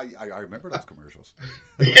 I remember those commercials.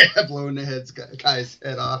 Yeah, blowing the guy's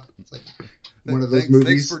head off. It's like one of those movies.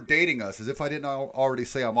 Thanks for dating us, as if I didn't already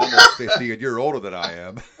say I'm almost 50 and you're older than I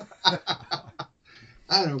am.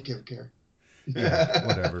 I don't care. Yeah,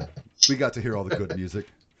 whatever. We got to hear all the good music.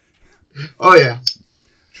 Oh, yeah.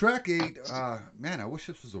 Track 8, man, I wish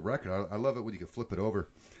this was a record. I love it when you can flip it over.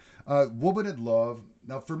 Woman in Love.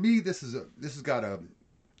 Now, for me, this is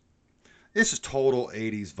total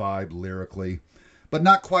 80s vibe lyrically, but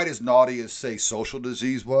not quite as naughty as, say, Social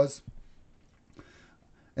Disease was.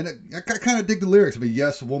 And I kind of dig the lyrics. I mean,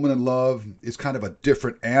 yes, Woman in Love is kind of a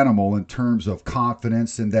different animal in terms of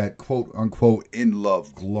confidence and that quote-unquote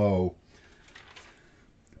in-love glow.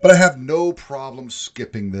 But I have no problem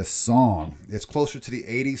skipping this song. It's closer to the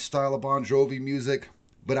 80s style of Bon Jovi music,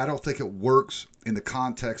 but I don't think it works in the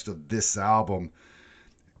context of this album.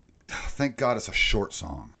 Thank God it's a short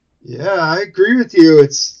song. Yeah, I agree with you.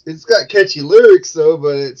 It's got catchy lyrics, though,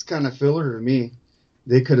 but it's kind of filler to me.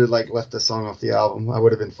 They could have left the song off the album. I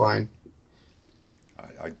would have been fine.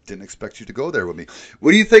 I didn't expect you to go there with me. What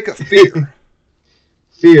do you think of Fear?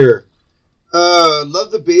 Fear. Love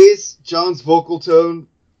the bass, John's vocal tone.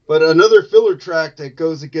 But another filler track that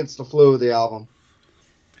goes against the flow of the album.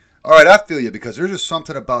 All right, I feel you because there's just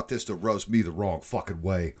something about this that rubs me the wrong fucking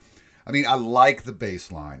way. I mean, I like the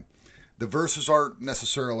bass line. The verses aren't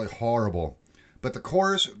necessarily horrible, but the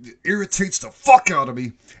chorus irritates the fuck out of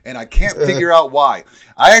me, and I can't figure out why.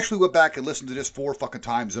 I actually went back and listened to this 4 fucking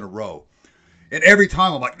times in a row, and every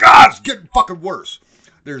time I'm like, God, it's getting fucking worse.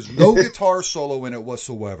 There's no guitar solo in it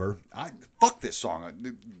whatsoever. Fuck this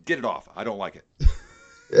song. Get it off. I don't like it.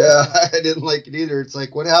 Yeah, I didn't like it either. It's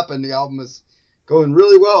like, what happened? The album is going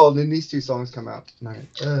really well, and then these two songs come out tonight.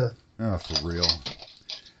 Oh, for real.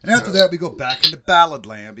 And after that, we go back into ballad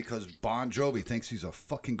land because Bon Jovi thinks he's a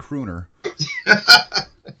fucking crooner.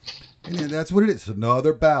 And that's what it is.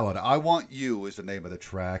 Another ballad. I Want You is the name of the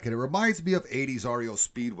track. And it reminds me of 80s REO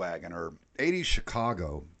Speedwagon or 80s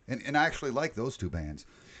Chicago. And I actually like those two bands.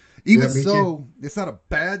 Even so, it's not a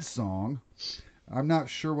bad song. I'm not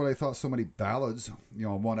sure what I thought so many ballads,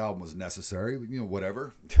 on one album was necessary.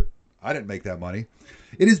 Whatever. I didn't make that money.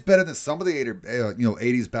 It is better than some of the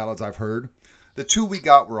 80s ballads I've heard. The two we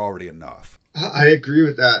got were already enough. I agree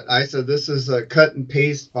with that. I said this is a cut and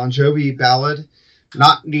paste Bon Jovi ballad.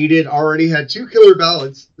 Not needed. Already had 2 killer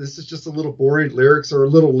ballads. This is just a little boring. Lyrics are a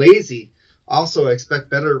little lazy. Also, I expect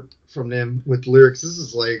better from them with lyrics. This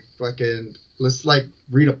is like fucking, let's like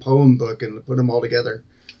read a poem book and put them all together.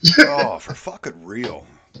 Oh, for fucking real.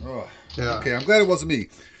 Oh. Yeah. Okay, I'm glad it wasn't me.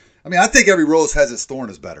 I mean, I think Every Rose Has Its Thorn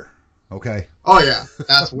is better. Okay. Oh yeah,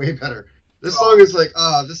 that's way better. This song is like,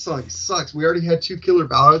 this song sucks. We already had 2 killer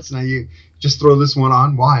ballads. Now you just throw this one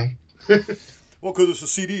on. Why? Well, because it's a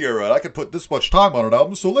CD era, and I could put this much time on an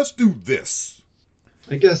album, so let's do this.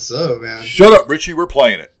 I guess so, man. Shut up, Richie. We're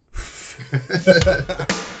playing it.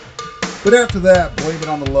 But after that, Blame It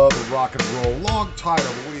on the Love of Rock and Roll. Long title,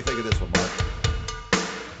 but what do you think of this one, Mark?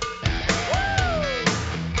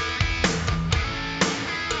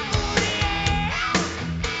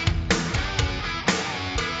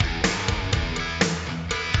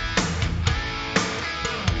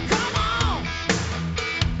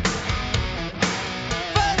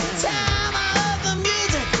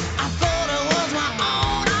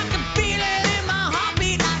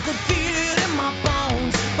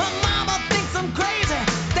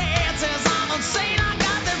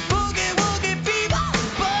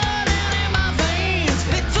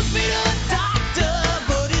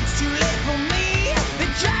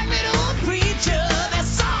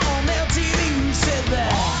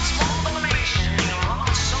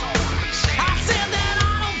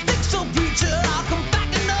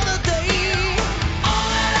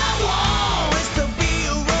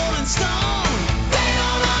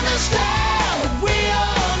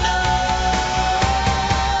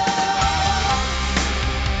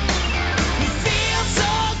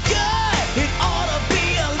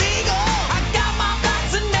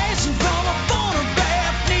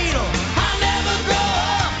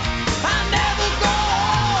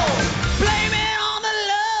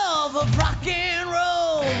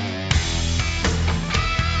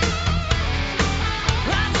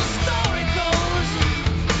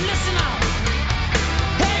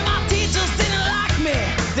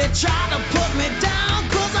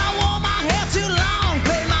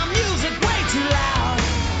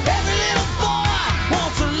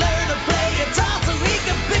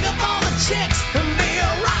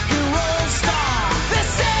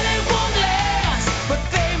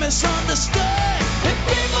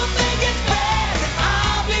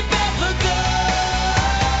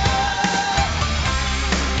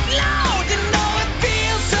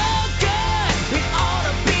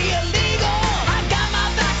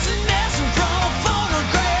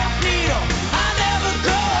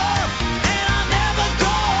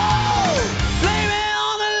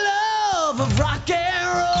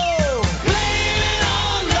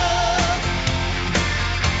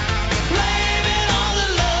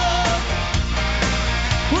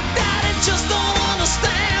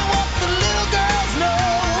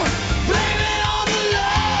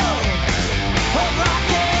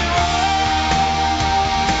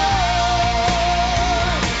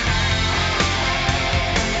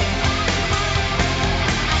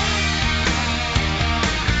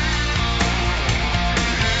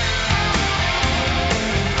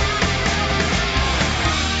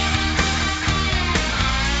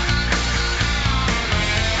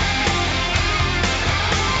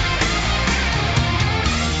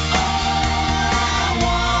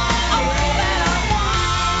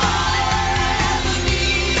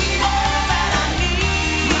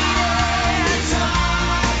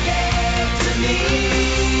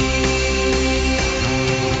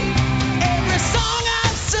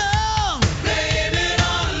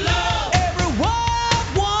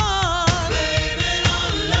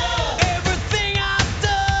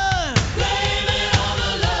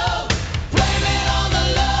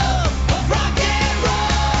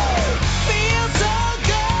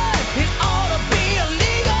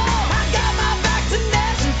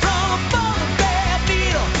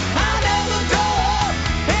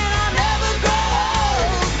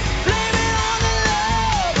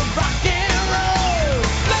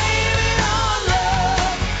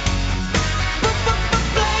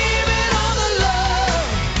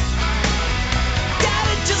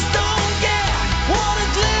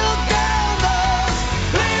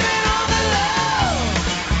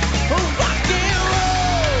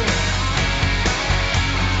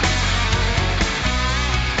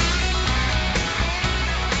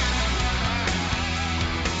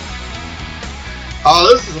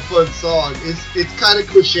 fun song. It's kind of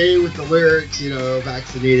cliche with the lyrics,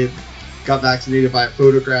 got vaccinated by a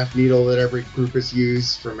photograph needle that every group has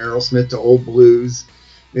used, from Aerosmith to Old Blues.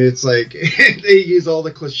 It's like they use all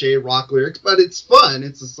the cliche rock lyrics, but it's fun.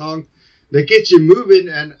 It's a song that gets you moving,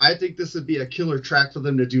 and I think this would be a killer track for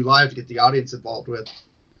them to do live to get the audience involved with.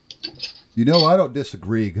 You know, I don't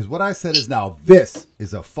disagree, because what I said is, now this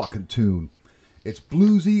is a fucking tune. It's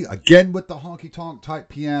bluesy, again with the honky-tonk type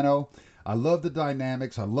piano. I love the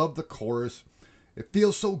dynamics. I love the chorus. It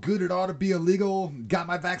feels so good it ought to be illegal. Got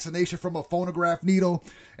my vaccination from a phonograph needle.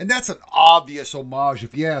 And that's an obvious homage,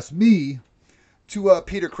 if you ask me, to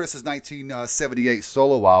Peter Criss's 1978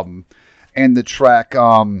 solo album and the track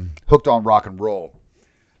Hooked on Rock and Roll.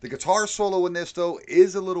 The guitar solo in this, though,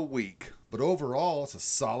 is a little weak, but overall, it's a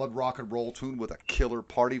solid rock and roll tune with a killer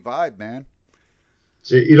party vibe, man.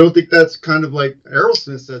 So you don't think that's kind of like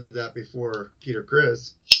Aerosmith said that before Peter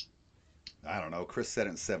Criss? I don't know. Chris said it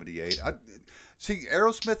in 78. See,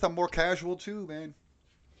 Aerosmith, I'm more casual, too, man.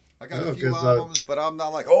 I got a few albums, but I'm not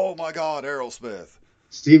like, oh, my God, Aerosmith.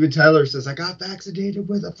 Steven Tyler says, I got vaccinated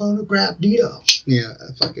with a phonograph needle. Yeah,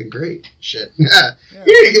 fucking great. Shit. Yeah.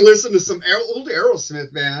 You need to listen to some old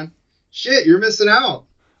Aerosmith, man. Shit, you're missing out.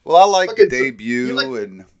 Well, I like the debut,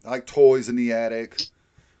 and I like Toys in the Attic.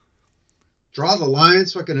 Draw the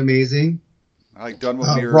Line's fucking amazing. I like Done with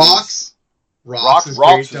Mirrors. Rocks is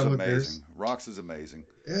amazing. Rocks is amazing.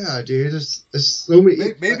 Yeah, dude. There's so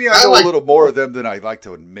many. Maybe I know a little more of them than I like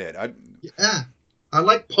to admit. I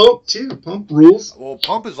like Pump, too. Pump rules. Well,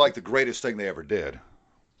 Pump is like the greatest thing they ever did.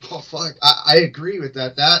 Oh, fuck. I agree with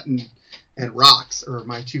that. That and Rocks are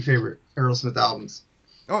my two favorite Aerosmith albums.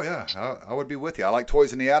 Oh, yeah. I would be with you. I like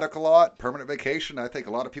Toys in the Attic a lot. Permanent Vacation, I think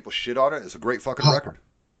a lot of people shit on it. It's a great fucking record.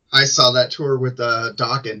 I saw that tour with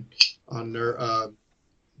Dokken on their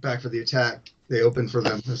Back for the Attack. They opened for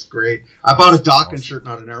them. That's great. I bought a Dokken shirt,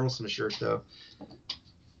 not an Aerosmith shirt, though.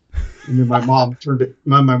 And then my mom turned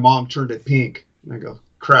it pink. And I go,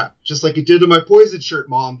 crap. Just like it did to my Poison shirt,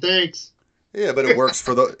 Mom. Thanks. Yeah, but it works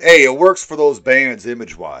for it works for those bands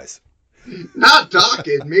image-wise. Not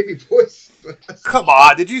Dokken, maybe Poison. Come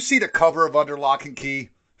on, did you see the cover of Under Lock and Key?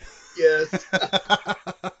 Yes.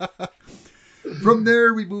 From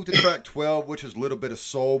there, we moved to track 12, which is a little bit of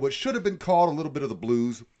soul, which should have been called a little bit of the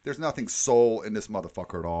blues. There's nothing soul in this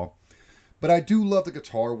motherfucker at all. But I do love the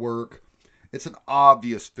guitar work. It's an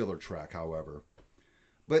obvious filler track, however.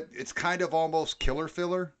 But it's kind of almost killer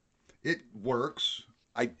filler. It works.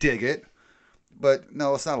 I dig it. But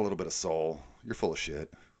no, it's not a little bit of soul. You're full of shit.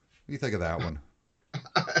 What do you think of that one?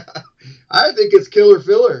 I think it's killer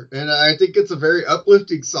filler. And I think it's a very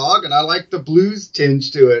uplifting song. And I like the blues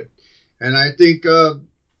tinge to it. And I think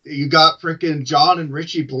you got freaking John and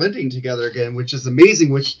Richie blending together again, which is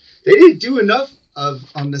amazing, which they didn't do enough of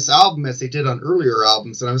on this album as they did on earlier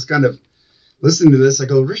albums. And I was kind of listening to this, I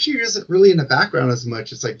go, Richie isn't really in the background as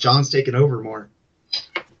much. It's like John's taking over more.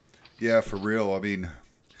 Yeah, for real. I mean,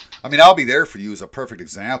 I'll Be There For You is a perfect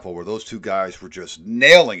example where those two guys were just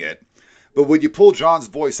nailing it. But when you pull John's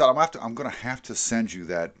voice out, I'm gonna have to send you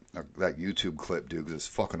that YouTube clip, dude, because it's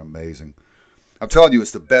fucking amazing. I'm telling you, it's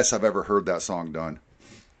the best I've ever heard that song done.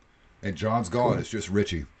 And John's gone. Cool. It's just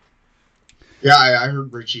Richie. Yeah, I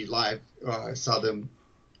heard Richie live. I saw them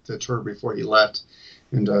the tour before he left.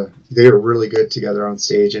 And they were really good together on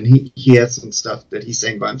stage. And he had some stuff that he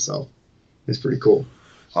sang by himself. It's pretty cool.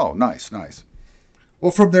 Oh, nice.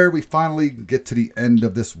 Well, from there, we finally get to the end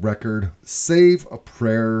of this record. Save a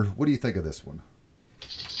Prayer. What do you think of this one?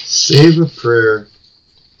 Save a Prayer.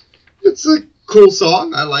 It's a cool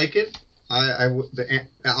song. I like it. The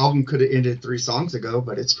album could have ended 3 songs ago,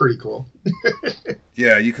 but it's pretty cool.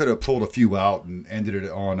 Yeah, you could have pulled a few out and ended it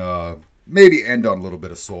on, maybe end on a little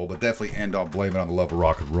bit of soul, but definitely end on Blame It on the Love of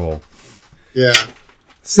Rock and Roll. Yeah.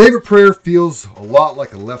 Save a Prayer feels a lot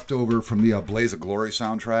like a leftover from the Blaze of Glory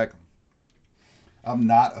soundtrack. I'm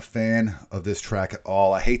not a fan of this track at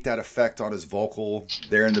all. I hate that effect on his vocal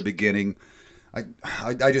there in the beginning.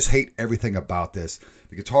 I just hate everything about this.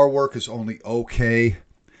 The guitar work is only okay.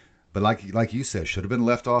 But like you said, should have been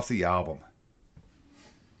left off the album.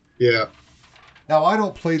 Yeah. Now, I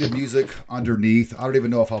don't play the music underneath. I don't even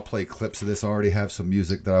know if I'll play clips of this. I already have some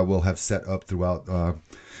music that I will have set up throughout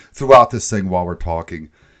this thing while we're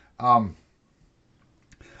talking. I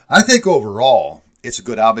think overall, it's a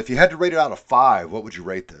good album. If you had to rate it out of 5, what would you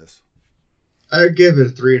rate this? I'd give it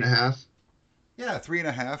a 3.5. Yeah,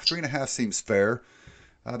 3.5. 3.5 seems fair.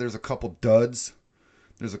 There's a couple duds.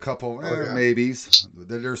 There's a couple maybes.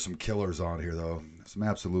 There's some killers on here, though. Some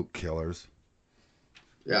absolute killers.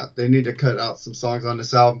 Yeah, they need to cut out some songs on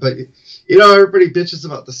this album. But, everybody bitches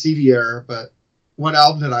about the CD era. But one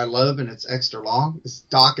album that I love and it's extra long is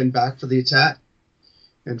Doc and Back for the Attack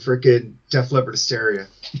and freaking Def Leppard Hysteria.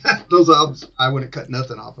 Those albums I wouldn't cut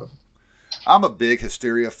nothing off of. I'm a big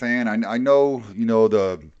Hysteria fan. I know,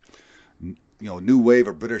 the new wave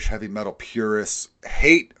of British heavy metal purists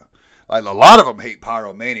hate, like, a lot of them hate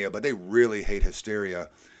Pyromania, but they really hate Hysteria.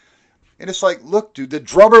 And it's like, look, dude, the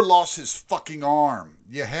drummer lost his fucking arm.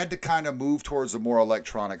 You had to kind of move towards a more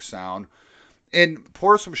electronic sound. And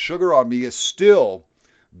Pour Some Sugar on Me is still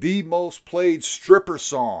the most played stripper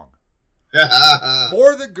song.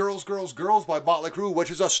 More than Girls, Girls, Girls by Motley Crue,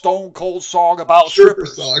 which is a stone cold song about Stripper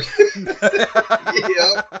strippers. song.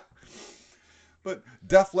 Yep. But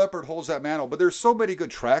Def Leppard holds that mantle. But there's so many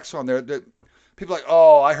good tracks on there that people are like,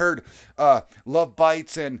 oh, I heard Love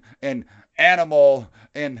Bites and Animal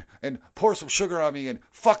and Pour Some Sugar on Me and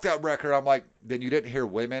fuck that record. I'm like, then you didn't hear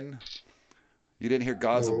Women? You didn't hear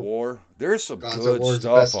Gods of War? There's some Gods good of War's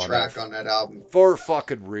stuff best on track that. on that album. For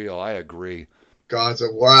fucking real, I agree. Gods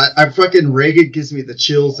of War. I fucking Reagan gives me the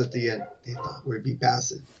chills at the end. They thought we'd be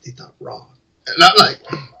passive. They thought wrong. And I'm like,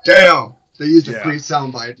 damn. They used a free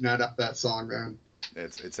soundbite in that song, man.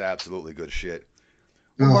 It's absolutely good shit.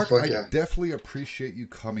 Oh, Well, Mark, fuck I yeah. definitely appreciate you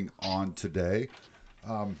coming on today.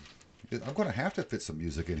 I'm going to have to fit some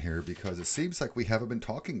music in here because it seems like we haven't been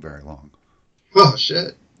talking very long. Oh,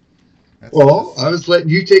 shit. That's Well, I was letting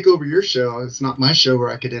you take over your show. It's not my show where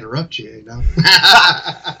I could interrupt you, you know?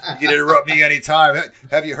 You can interrupt me anytime.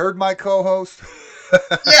 Have you heard my co-host?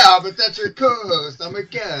 Yeah, but that's your co-host. I'm a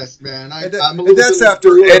guest, man. I'm a and little that's bit after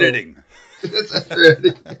below. editing. That's after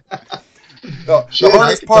editing. The Shit, I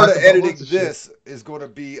hardest could part talk of about editing lots of shit. this is going to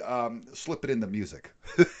be slipping in the music.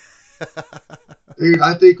 Dude,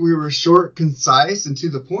 I think we were short, concise, and to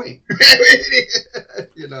the point.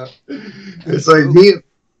 You know, it's like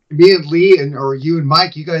me and Lee, or you and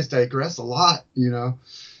Mike, you guys digress a lot. You know,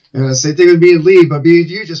 same thing with me and Lee, but me and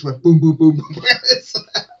you just went boom, boom, boom, boom.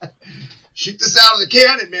 Shoot this out of the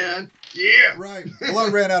cannon, man. Yeah. Right. Well, I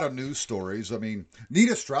ran out of news stories. I mean,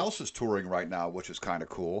 Nita Strauss is touring right now, which is kind of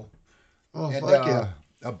cool. Oh, And fuck yeah.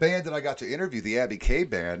 a band that I got to interview, the Abby K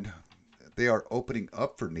Band, they are opening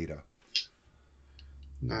up for Nita.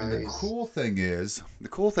 And the Nice. cool thing is,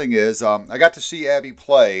 I got to see Abby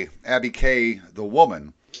K, the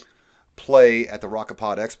woman, play at the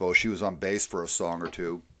Rockapod Expo. She was on bass for a song or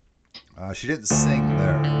two. She didn't sing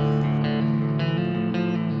there.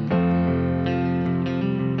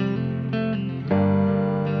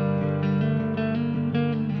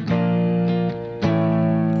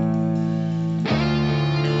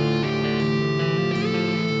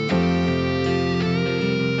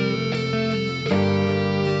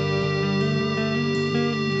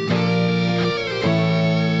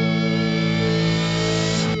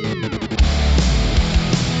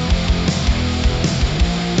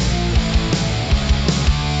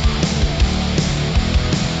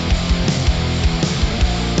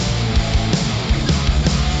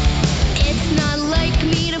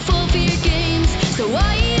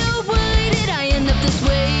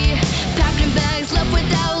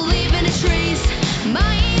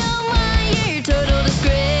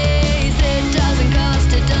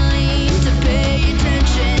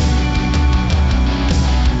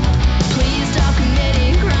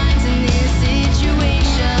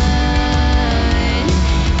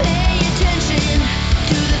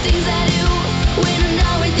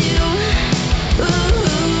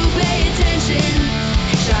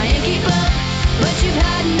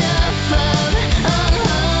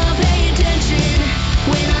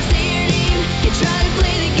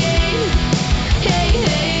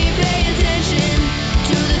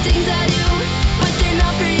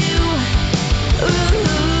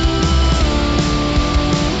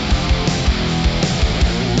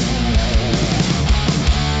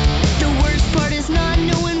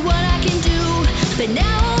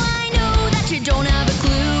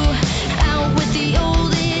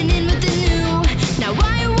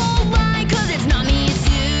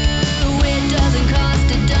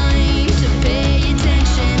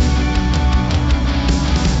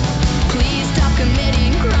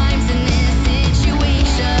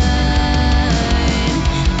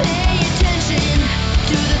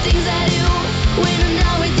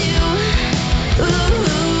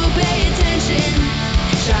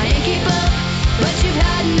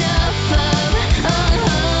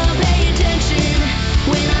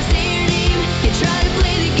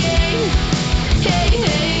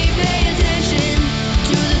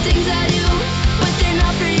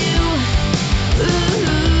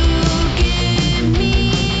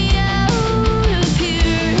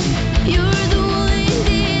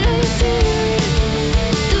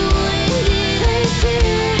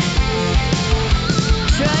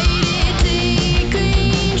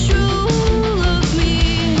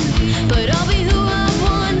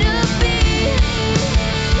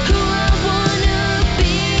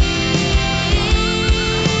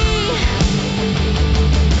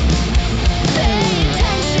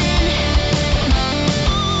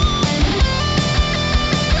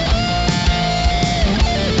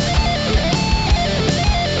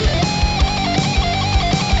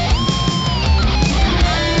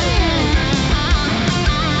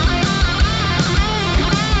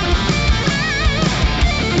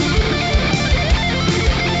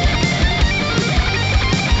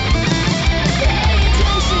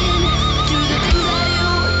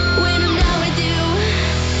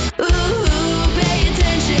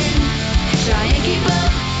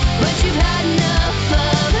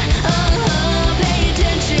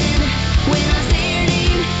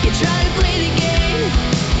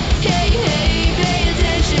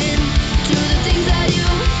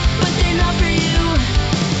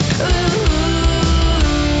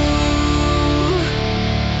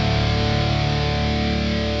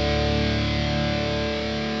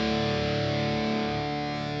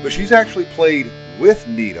 But she's actually played with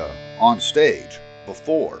Nita on stage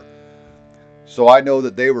before. So I know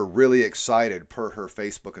that they were really excited, per her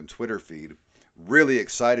Facebook and Twitter feed, really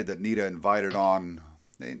excited that Nita invited on,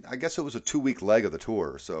 I guess it was a 2-week leg of the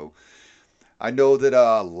tour. So I know that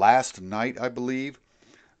last night, I believe,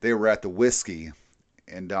 they were at the Whiskey,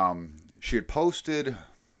 and she had posted,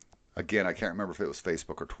 again, I can't remember if it was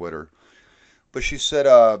Facebook or Twitter, but she said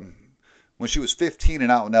when she was 15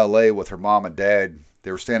 and out in LA with her mom and dad,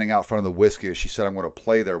 they were standing out front of the Whiskey, and she said, I'm going to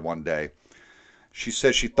play there one day. She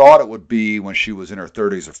said she thought it would be when she was in her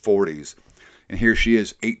 30s or 40s. And here she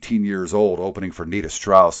is, 18 years old, opening for Nita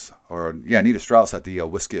Strauss. Nita Strauss at the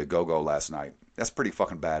Whiskey A Go-Go last night. That's pretty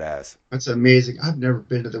fucking badass. That's amazing. I've never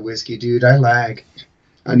been to the Whiskey, dude. I lag.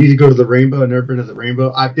 I need to go to the Rainbow. I've never been to the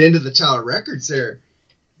Rainbow. I've been to the Tower Records there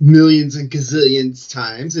millions and gazillions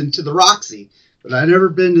times, and to the Roxy. But I've never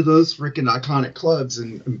been to those freaking iconic clubs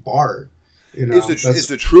and bar. You know, is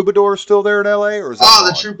the Troubadour still there in LA, or is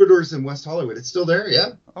that the Troubadour's in West Hollywood? It's still there, yeah.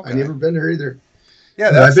 Okay. I've never been there either.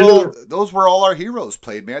 Yeah, those were all our heroes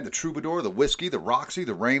played, man. The Troubadour, the Whiskey, the Roxy,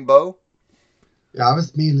 the Rainbow. Yeah, I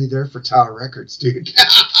was mainly there for Tower Records, dude.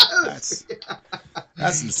 That's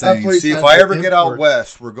insane. See, if I ever get out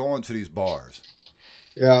west, we're going to these bars.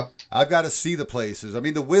 Yeah. I've got to see the places. I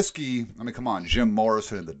mean, the Whiskey, come on, Jim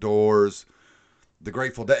Morrison and the Doors, the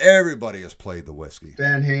Grateful Dead, everybody has played the Whiskey.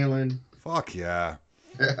 Van Halen. Fuck yeah.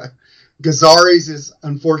 Gazzari's is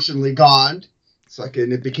unfortunately gone.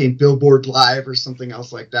 It became Billboard Live or something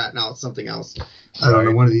else like that. Now it's something else. I don't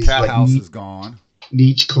know. One of these Cat House is gone.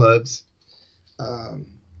 Niche clubs.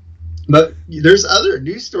 But there's other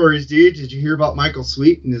news stories, dude. Did you hear about Michael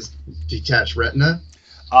Sweet and his detached retina?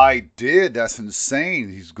 I did. That's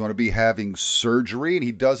insane. He's going to be having surgery, and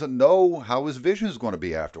he doesn't know how his vision is going to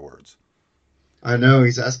be afterwards. I know.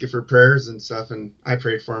 He's asking for prayers and stuff, and I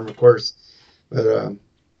prayed for him, of course. But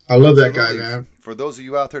I love that guy, man. For those of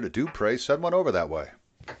you out there that do pray, send one over that way.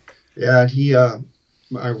 Yeah,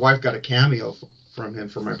 my wife got a cameo from him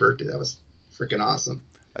for my birthday. That was freaking awesome.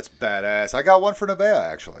 That's badass. I got one for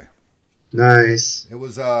Nevaeh, actually. Nice. It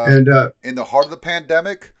was in the heart of the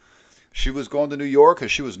pandemic. She was going to New York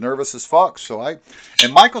because she was nervous as fuck.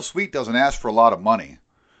 And Michael Sweet doesn't ask for a lot of money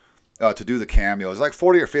to do the cameo. It's like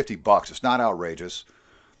 $40 or $50. It's not outrageous.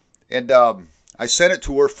 And I sent it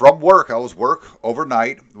to her from work. I was work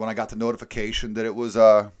overnight when I got the notification that it was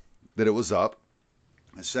up.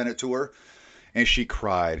 I sent it to her, and she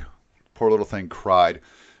cried. Poor little thing cried,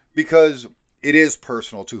 because it is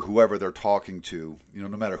personal to whoever they're talking to. You know,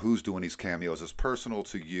 no matter who's doing these cameos, it's personal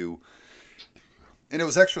to you. And it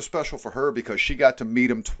was extra special for her because she got to meet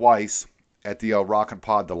him twice at the Rockin'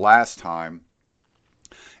 Pod the last time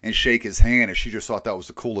and shake his hand, and she just thought that was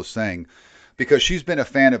the coolest thing because she's been a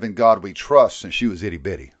fan of In God We Trust since she was itty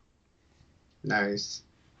bitty. Nice.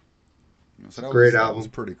 So that Great album. album. That was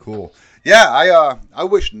pretty cool. Yeah, I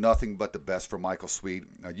wish nothing but the best for Michael Sweet.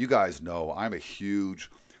 You guys know I'm a huge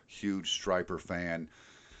Stryper fan.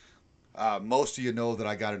 Most of you know that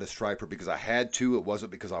I got into Stryper because I had to. It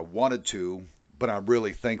wasn't because I wanted to, but I'm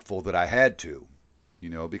really thankful that I had to,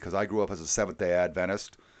 because I grew up as a Seventh-day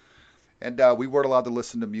Adventist, and we weren't allowed to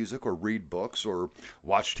listen to music or read books or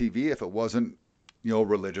watch TV if it wasn't,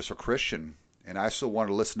 religious or Christian. And I still wanted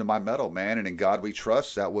to listen to my metal, man. And In God We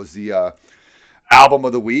Trust, that was the album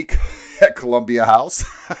of the week at Columbia House.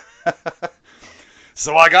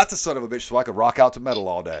 So I got the son of a bitch so I could rock out to metal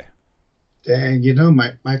all day. Dang,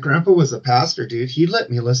 my grandpa was a pastor, dude. He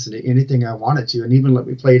let me listen to anything I wanted to and even let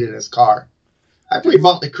me play it in his car. I played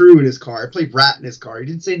Motley Crue in his car. I played Rat in his car. He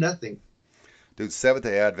didn't say nothing. Dude,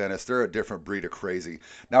 Seventh-day Adventists, they're a different breed of crazy.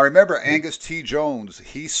 Now, remember Angus T. Jones,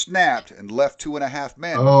 he snapped and left 2.5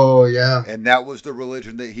 Men. Oh, yeah. And that was the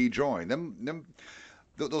religion that he joined.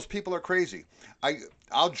 Those people are crazy.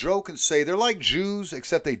 I'll joke and say they're like Jews,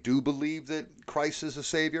 except they do believe that Christ is a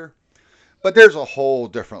savior. But there's a whole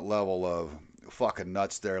different level of fucking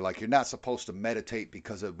nuts there. Like, you're not supposed to meditate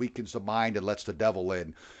because it weakens the mind and lets the devil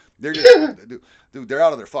in. They're just, dude, they're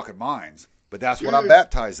out of their fucking minds. But that's what I'm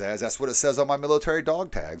baptized as. That's what it says on my military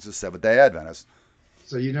dog tags, the Seventh-day Adventist.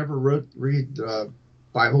 So you never read the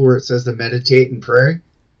Bible where it says to meditate and pray?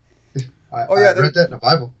 I read that in the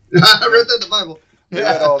Bible. I read that in the Bible.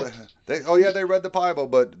 They read the Bible,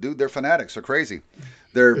 but dude, they're fanatics. They're crazy.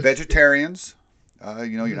 They're vegetarians.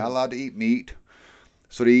 You're not allowed to eat meat.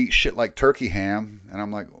 So they eat shit like turkey ham. And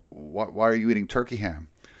I'm like, why are you eating turkey ham?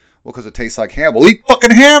 Well, because it tastes like ham. Well, eat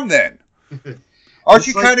fucking ham then. Aren't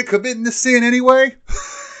you kind of committing to sin anyway?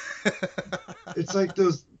 It's like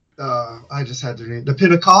those, I just had their name, the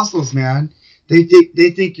Pentecostals, man. They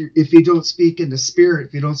think if you don't speak in the Spirit,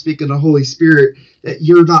 if you don't speak in the Holy Spirit, that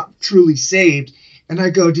you're not truly saved. And I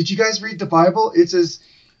go, did you guys read the Bible? It says,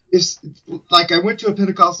 if like I went to a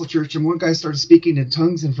Pentecostal church and one guy started speaking in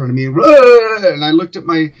tongues in front of me, and I looked at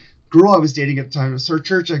my girl I was dating at the time. It was her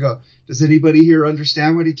church. I go, does anybody here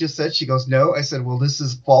understand what he just said? She goes, no. I said, well, this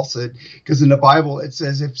is falsehood, because in the Bible it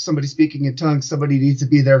says if somebody's speaking in tongues, somebody needs to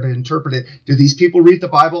be there to interpret it. Do these people read the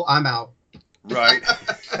Bible? I'm out. Right.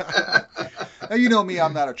 Now, you know me,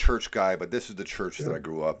 I'm not a church guy, but this is the church that I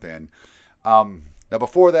grew up in. Now,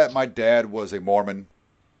 before that, my dad was a Mormon,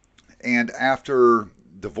 and after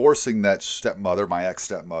divorcing that stepmother, my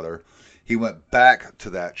ex-stepmother, he went back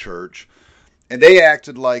to that church, and they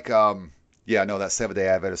acted like, that Seventh-day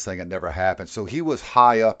Adventist thing had never happened. So he was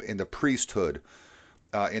high up in the priesthood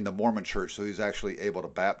in the Mormon church, so he's actually able to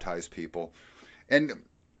baptize people. And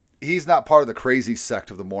he's not part of the crazy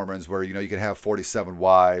sect of the Mormons where, you can have 47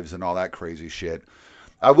 wives and all that crazy shit.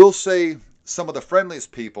 I will say some of the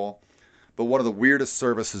friendliest people, but one of the weirdest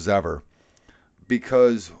services ever,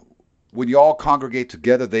 because when you all congregate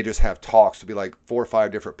together, they just have talks. To be like 4 or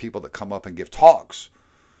 5 different people that come up and give talks.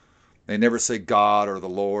 They never say God or the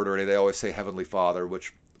Lord or anything. They always say Heavenly Father,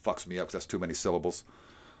 which fucks me up because that's too many syllables.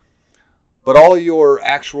 But all your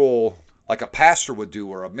actual, like a pastor would do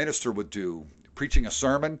or a minister would do, preaching a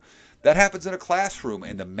sermon, that happens in a classroom,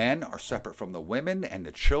 and the men are separate from the women, and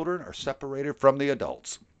the children are separated from the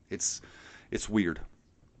adults. It's weird.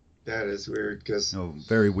 That is weird, because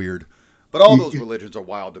very weird. But all those religions are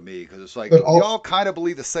wild to me, because it's like y'all kind of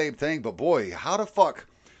believe the same thing, but boy, how the fuck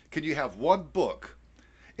can you have one book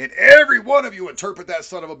and every one of you interpret that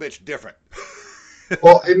son of a bitch different?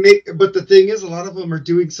 But the thing is, a lot of them are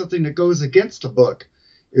doing something that goes against the book.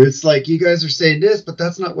 It's like, you guys are saying this, but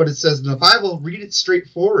that's not what it says in the Bible. Read it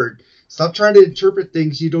straightforward. Stop trying to interpret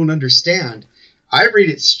things you don't understand. I read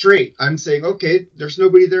it straight. I'm saying, okay, there's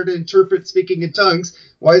nobody there to interpret speaking in tongues.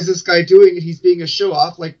 Why is this guy doing it? He's being a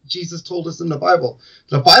show-off like Jesus told us in the Bible.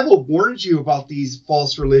 The Bible warns you about these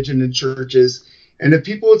false religion and churches. And if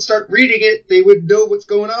people would start reading it, they would know what's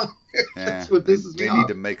going on. That's what this is. They need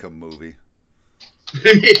to make a movie.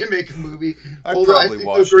 They need to make a movie. I think the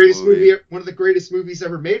movie, one of the greatest movies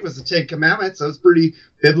ever made, was the Ten Commandments. So it's pretty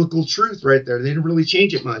biblical truth right there. They didn't really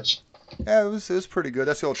change it much. Yeah, it was pretty good.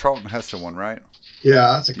 That's the old Charlton Heston one, right?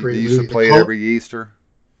 Yeah, that's a great movie. They used to play it every Easter.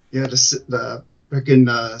 Yeah, the freaking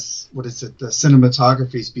what is it? The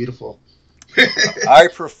cinematography is beautiful. I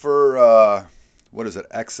prefer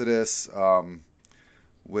Exodus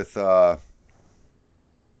with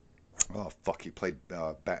he played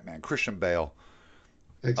Batman, Christian Bale.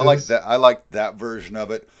 Exodus. I like that version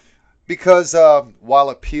of it because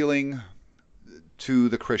while appealing to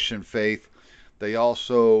the Christian faith, they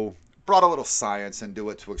also brought a little science into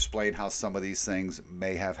it to explain how some of these things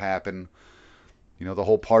may have happened. The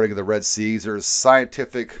whole parting of the Red Seas, there's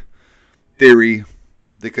scientific theory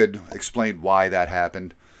that could explain why that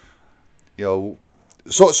happened. So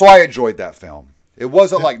I enjoyed that film. It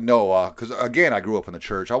wasn't like Noah, because again, I grew up in the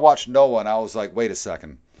church. I watched Noah and I was like, wait a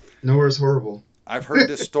second. Noah's horrible. I've heard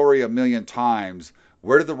this story a million times.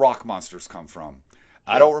 Where did the rock monsters come from?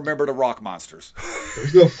 I don't remember the rock monsters.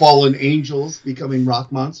 There's no fallen angels becoming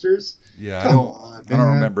rock monsters. Yeah, I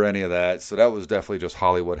don't remember any of that. So that was definitely just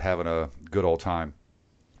Hollywood having a good old time.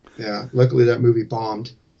 Yeah, luckily that movie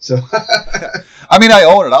bombed. So I mean, I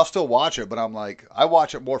own it. I'll still watch it, but I'm like, I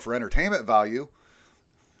watch it more for entertainment value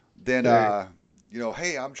than,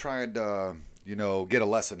 hey, I'm trying to, get a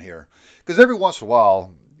lesson here. Because every once in a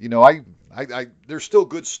while, I there's still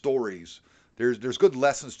good stories. There's good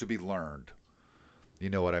lessons to be learned. You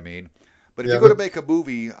know what I mean? But if you're going to make a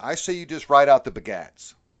movie, I say you just write out the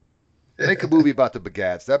Bagats. Make a movie about the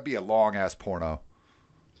Bagats. That'd be a long-ass porno.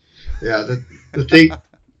 Yeah, the thing...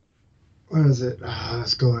 What is it? I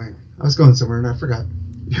was going somewhere and I forgot.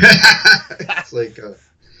 It's like...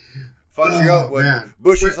 Fucks you up when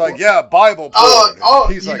Bushy's like, yeah, Bible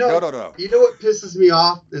porn. He's like, no. You know what pisses me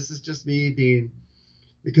off? This is just me being...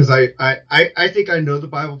 Because I think I know the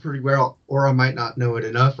Bible pretty well, or I might not know it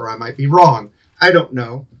enough, or I might be wrong. I don't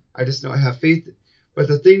know. I just know I have faith. But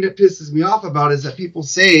the thing that pisses me off about is that people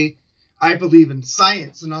say, I believe in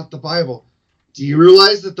science and not the Bible. Do you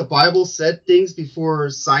realize that the Bible said things before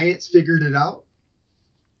science figured it out?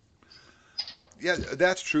 Yeah,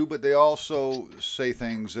 that's true, but they also say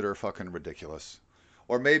things that are fucking ridiculous.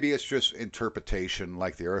 Or maybe it's just interpretation,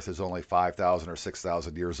 like the Earth is only 5,000 or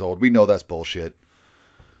 6,000 years old. We know that's bullshit.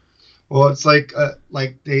 Well, it's like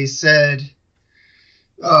they said,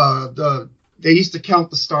 they used to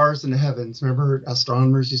count the stars in the heavens. Remember,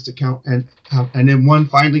 astronomers used to count, and then one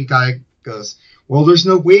finally guy goes, well, there's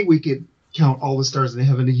no way we could count all the stars in the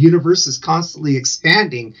heaven. The universe is constantly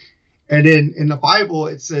expanding, And in the Bible,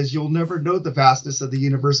 it says, you'll never know the vastness of the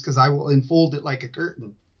universe because I will enfold it like a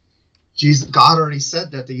curtain. God already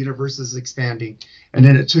said that the universe is expanding. And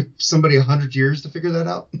then it took somebody 100 years to figure that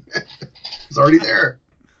out. It's already there.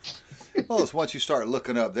 Well, it's once you start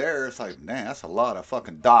looking up there, it's like, man, that's a lot of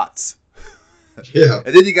fucking dots. Yeah.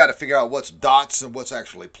 And then you got to figure out what's dots and what's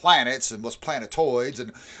actually planets and what's planetoids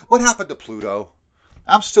and what happened to Pluto.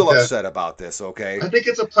 I'm still upset about this, okay? I think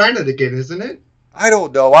it's a planet again, isn't it? I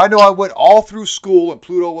don't know. I know I went all through school and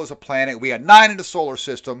Pluto was a planet. We had 9 in the solar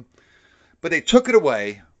system, but they took it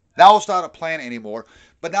away. Now it's not a planet anymore.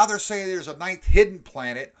 But now they're saying there's a 9th hidden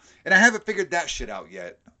planet, and I haven't figured that shit out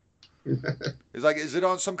yet. It's like, is it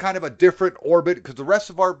on some kind of a different orbit? Because the rest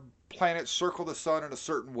of our planets circle the sun in a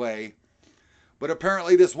certain way. But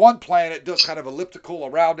apparently this one planet does kind of elliptical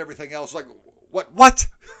around everything else. Like, what?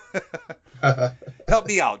 Help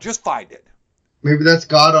me out. Just find it. Maybe that's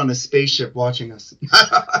God on a spaceship watching us.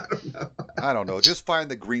 I don't know. I don't know. Just find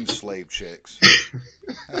the green slave chicks.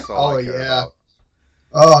 That's all I care about.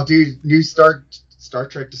 Oh, dude, new Star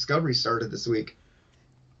Trek Discovery started this week.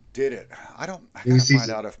 Did it? I gotta find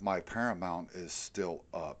out if my Paramount is still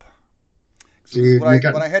up. Dude,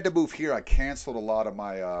 when I had to move here, I canceled a lot of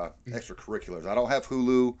my extracurriculars. I don't have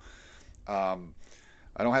Hulu. I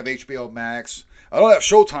don't have HBO Max. I don't have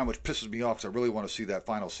Showtime, which pisses me off because I really want to see that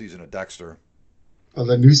final season of Dexter. Oh,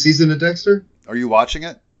 the new season of Dexter? Are you watching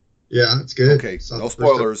it? Yeah, it's good. Okay, no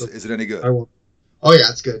spoilers. Is it any good? I won't. Oh, yeah,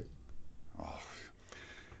 it's good. Oh,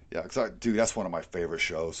 yeah, dude, that's one of my favorite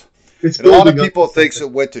shows. And a lot of people think it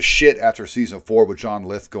went to shit after season 4 with John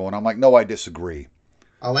Lithgow, and I'm like, no, I disagree.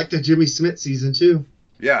 I like the Jimmy Smith season too.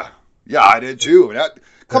 Yeah, I did too.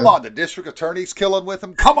 Come on, the district attorney's killing with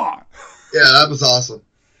him. Come on. Yeah, that was awesome.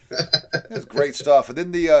 That's great stuff. And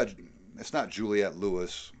then it's not Juliette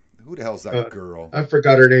Lewis. Who the hell's that girl? I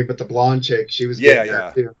forgot her name, but the blonde chick. She was good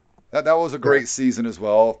there too. That was a great season as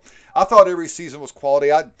well. I thought every season was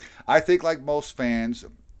quality. I think like most fans,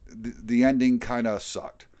 the ending kind of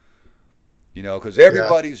sucked. You know, because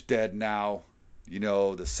everybody's dead now. You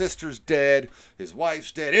know, the sister's dead, his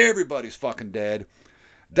wife's dead, everybody's fucking dead.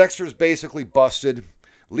 Dexter's basically busted,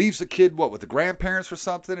 leaves the kid, with the grandparents or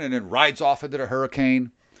something, and then rides off into the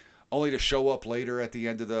hurricane, only to show up later at the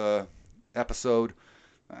end of the episode.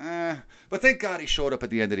 But thank God he showed up at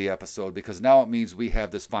the end of the episode, because now it means we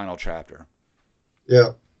have this final chapter.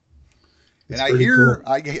 Yeah. And I hear,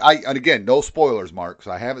 cool. And again, no spoilers, Mark,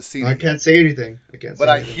 because I haven't seen it. I can't say anything. But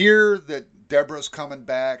I hear that Deborah's coming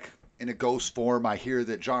back in a ghost form. I hear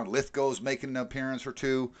that John Lithgow's making an appearance or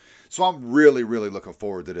two. So I'm really, really looking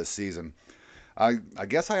forward to this season. I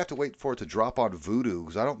guess I have to wait for it to drop on Vudu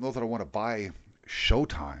because I don't know that I want to buy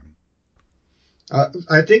Showtime.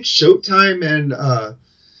 I think Showtime and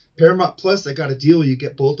Paramount Plus, they got a deal. You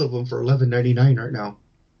get both of them for $11.99 right now.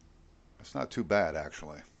 That's not too bad,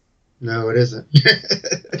 actually. No, it isn't.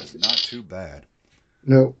 It's not too bad.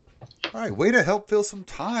 No. All right, way to help fill some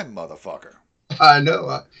time, motherfucker. I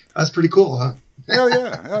know. That's pretty cool, huh? Hell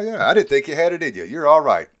yeah. I didn't think you had it in you. You're all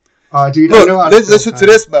right. Dude, look, I know how listen to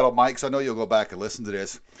this, Metal Mike, because I know you'll go back and listen to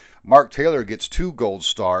this. Mark Taylor gets 2 gold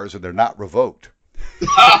stars, and they're not revoked.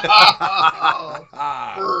 I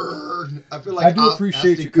feel like I do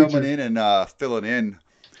appreciate you coming in and filling in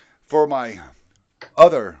for my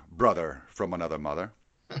other brother from another mother.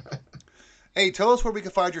 Hey, tell us where we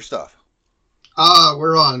can find your stuff.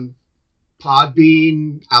 We're on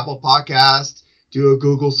Podbean, Apple Podcast. Do a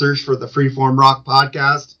Google search for the Freeform Rock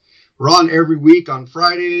Podcast. We're on every week on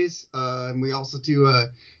Fridays. And we also do a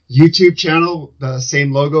YouTube channel, the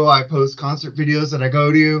same logo. I post concert videos that I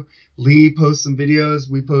go to. Lee posts some videos.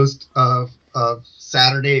 We post a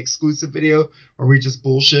Saturday exclusive video where we just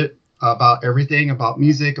bullshit about everything, about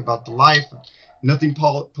music, about the life, nothing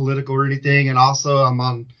political or anything. And also I'm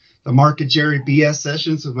on the Marc and Jerry BS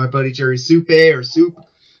sessions with my buddy Jerry Soupe or Soup,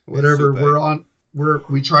 whatever. We're on.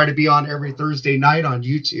 We try to be on every Thursday night on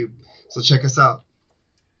YouTube. So check us out.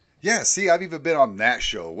 Yeah, see, I've even been on that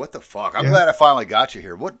show. What the fuck? I'm glad I finally got you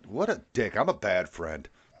here. What a dick. I'm a bad friend.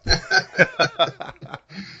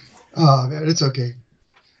 Oh, man, it's okay.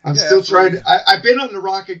 I'm still trying to... I've been on the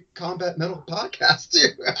Rock and Combat Metal podcast, too.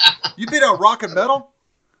 You been on Rock and Metal?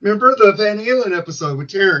 Remember the Van Halen episode with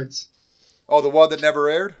Terrence? Oh, the one that never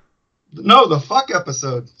aired? No, the fuck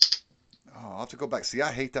episode. Oh, I'll have to go back. See,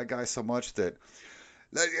 I hate that guy so much that...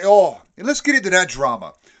 Oh, and let's get into that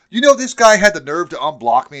drama. You know, this guy had the nerve to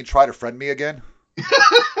unblock me and try to friend me again?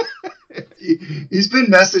 He's been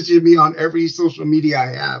messaging me on every social media I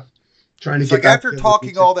have. Trying to get back after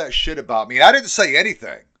talking all that shit about me, I didn't say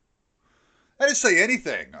anything. I didn't say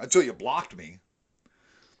anything until you blocked me.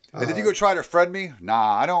 And then you go try to friend me?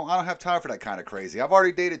 Nah, I don't have time for that kind of crazy. I've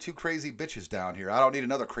already dated 2 crazy bitches down here. I don't need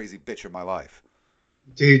another crazy bitch in my life.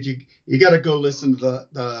 Dude, you got to go listen to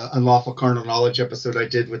the Unlawful Carnal Knowledge episode I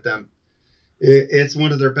did with them. It's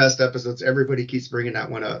one of their best episodes. Everybody keeps bringing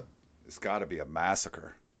that one up. It's got to be a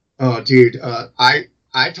massacre. Oh, dude, I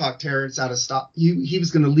talked Terrence out of stop. He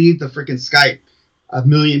was going to leave the freaking Skype a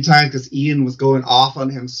million times because Ian was going off on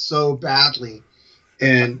him so badly.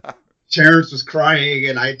 And Terrence was crying,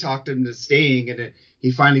 and I talked him to staying, and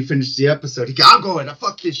he finally finished the episode. He goes, I'm going to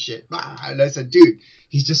fuck this shit. And I said, dude,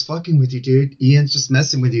 he's just fucking with you, dude. Ian's just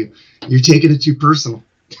messing with you. You're taking it too personal.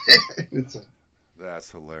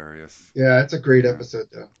 That's hilarious. Yeah, it's a great episode,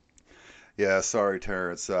 though. Yeah, sorry,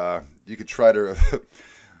 Terrence. You could try to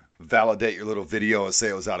validate your little video and say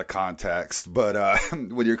it was out of context, but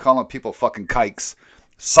when you're calling people fucking kikes,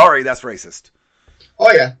 sorry, that's racist.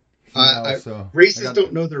 Oh, yeah. So racists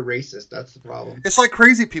don't know they're racist. That's the problem. It's like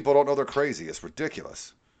crazy people don't know they're crazy. It's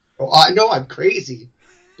ridiculous. Well, I know I'm crazy,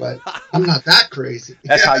 but I'm not that crazy.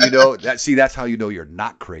 That's how you know that. See, that's how you know you're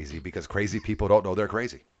not crazy, because crazy people don't know they're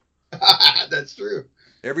crazy. That's true.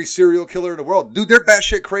 Every serial killer in the world, dude, they're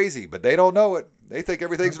batshit crazy, but they don't know it. They think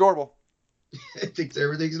everything's normal. He thinks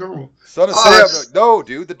everything's normal. Son of Sam, no,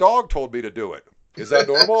 dude, the dog told me to do it. Is that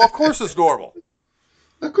normal? Of course it's normal.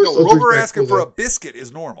 Of course, Rover asking for a biscuit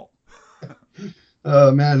is normal.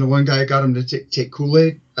 Oh, man, the one guy got him to take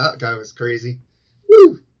Kool-Aid. That guy was crazy.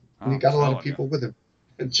 Woo! And he got a lot of people with him.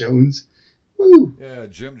 And Jones. Woo! Yeah,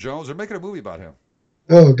 Jim Jones. They're making a movie about him.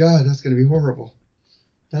 Oh, God, that's going to be horrible.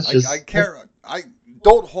 That's just... I can't...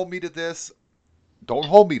 Don't hold me to this. Don't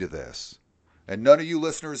hold me to this. And none of you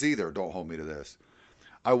listeners either don't hold me to this.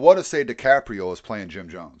 I want to say DiCaprio is playing Jim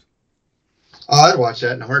Jones. Oh, I'd watch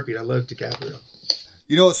that in a heartbeat. I love DiCaprio.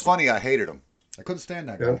 You know, it's funny. I hated him. I couldn't stand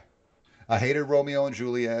that guy. Yeah. I hated Romeo and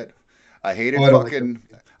Juliet. I hated fucking...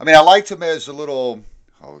 I mean, I liked him as a little...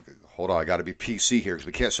 Oh, hold on. I got to be PC here because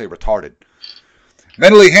we can't say retarded.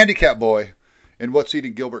 Mentally handicapped boy in What's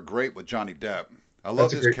Eating Gilbert Grape with Johnny Depp. I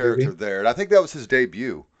love his character movie there. And I think that was his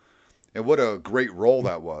debut. And what a great role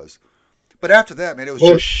that was. But after that, man, it was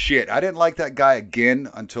just shit. I didn't like that guy again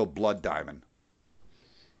until Blood Diamond.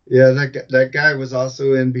 Yeah, that guy was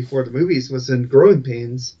also in, before the movies, was in Growing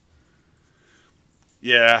Pains.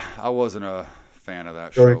 Yeah, I wasn't a fan of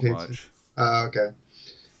that show much. Okay.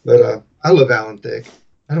 But I love Alan Thicke.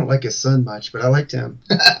 I don't like his son much, but I liked him.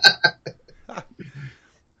 I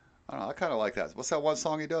don't know, I kind of like that. What's that one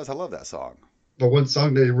song he does? I love that song. The one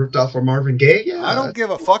song that he ripped off from Marvin Gaye? Yeah. I don't give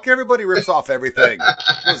a fuck. Everybody rips off everything.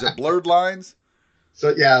 Was it Blurred Lines?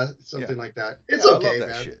 So yeah, something like that. It's okay, I love that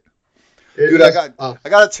man. shit. Dude, I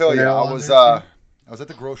got to tell you, I was at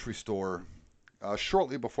the grocery store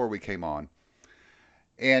shortly before we came on,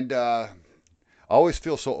 and I always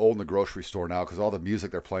feel so old in the grocery store now because all the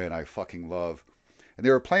music they're playing I fucking love, and they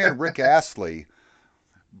were playing Rick Astley,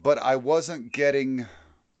 but I wasn't getting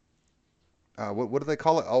what do they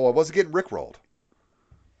call it? Oh, I wasn't getting Rickrolled.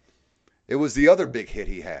 It was the other big hit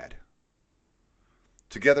he had,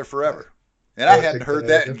 Together Forever. And I hadn't heard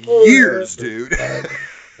that in years, dude.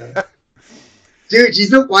 Dude, you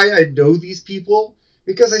know why I know these people?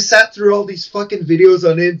 Because I sat through all these fucking videos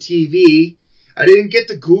on MTV. I didn't get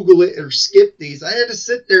to Google it or skip these. I had to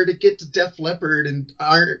sit there to get to Def Leppard and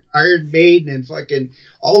Iron Maiden and fucking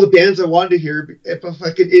all the bands I wanted to hear. If I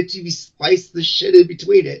fucking MTV spliced the shit in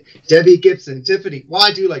between it. Debbie Gibson, Tiffany. Well,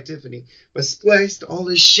 I do like Tiffany. But spliced all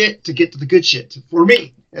this shit to get to the good shit. For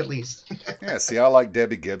me, at least. Yeah, see, I like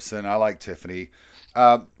Debbie Gibson. I like Tiffany.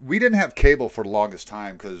 We didn't have cable for the longest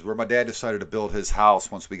time because where my dad decided to build his house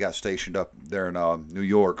once we got stationed up there in New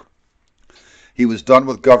York, he was done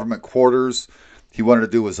with government quarters. He wanted to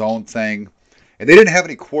do his own thing. And they didn't have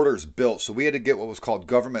any quarters built, so we had to get what was called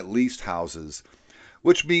government leased houses,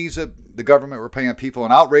 which means that the government were paying people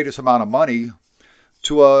an outrageous amount of money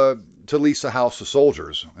to lease a house to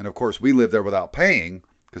soldiers. And, of course, we lived there without paying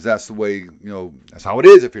because that's the way, that's how it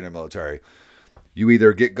is if you're in the military. You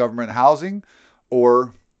either get government housing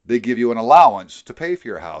or they give you an allowance to pay for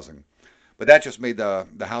your housing. But that just made the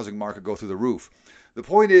housing market go through the roof. The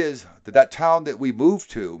point is that town that we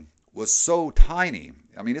moved to was so tiny.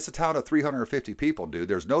 I mean, it's a town of 350 people, dude.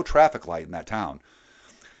 There's no traffic light in that town.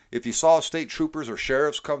 If you saw state troopers or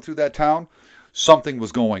sheriffs come through that town, something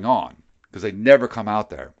was going on because they never come out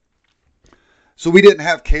there. So we didn't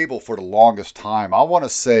have cable for the longest time. I want to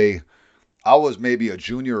say I was maybe a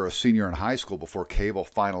junior or a senior in high school before cable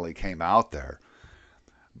finally came out there.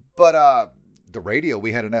 But the radio,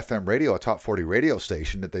 we had an FM radio, a top 40 radio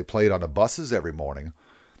station that they played on the buses every morning.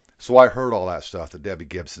 So I heard all that stuff, the Debbie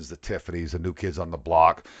Gibsons, the Tiffany's, the New Kids on the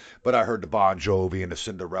Block. But I heard the Bon Jovi and the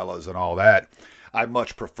Cinderellas and all that. I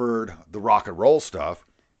much preferred the rock and roll stuff.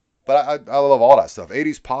 But I love all that stuff.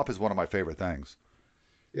 80s pop is one of my favorite things.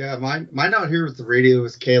 Yeah, mine out here with the radio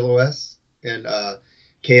is KLOS and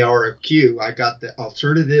KRLQ. I got the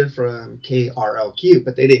alternative from KRLQ,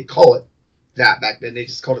 but they didn't call it that back then. They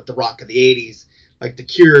just called it the rock of the 80s, like The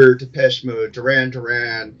Cure, Depeche Mode, Duran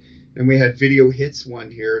Duran. And we had video hits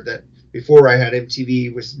one here that before I had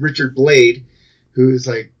MTV was Richard Blade, who's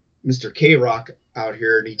like Mr. K-Rock out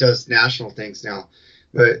here, and he does national things now.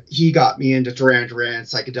 But he got me into Duran Duran,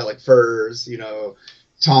 Psychedelic Furs,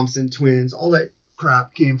 Thompson Twins, all that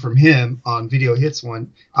crap came from him on Video Hits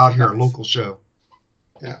one out here, a local show.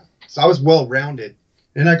 Yeah. So I was well rounded.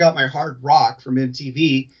 Then I got my hard rock from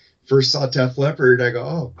MTV. First saw Def Leppard. I go,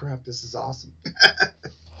 oh crap, this is awesome.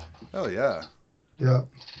 Oh yeah. Yeah.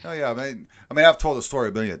 Oh yeah. I mean, I've told the story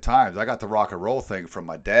a million times. I got the rock and roll thing from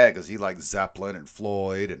my dad because he liked Zeppelin and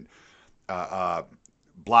Floyd and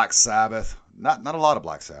Black Sabbath. Not a lot of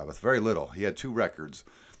Black Sabbath. Very little. He had 2 records.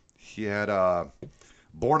 He had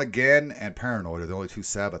Born Again and Paranoid are the only 2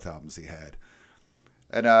 Sabbath albums he had.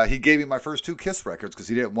 And he gave me my first 2 Kiss records because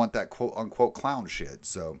he didn't want that quote-unquote clown shit.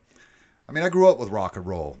 So, I mean, I grew up with rock and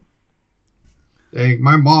roll. Hey,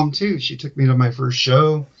 my mom, too. She took me to my first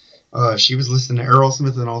show. She was listening to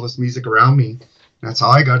Aerosmith and all this music around me. That's how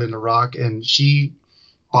I got into rock. And she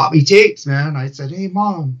bought me tapes, man. I said, hey,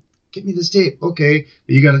 Mom, get me this tape. Okay,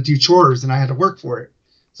 but you got to do chores, and I had to work for it.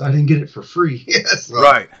 So I didn't get it for free. So,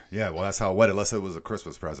 right. Yeah, well, that's how it went, unless it was a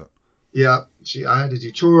Christmas present. Yeah, I had to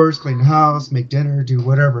do chores, clean the house, make dinner, do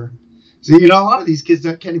whatever. So, a lot of these kids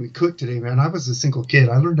can't even cook today, man. I was a single kid.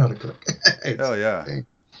 I learned how to cook. Hell yeah.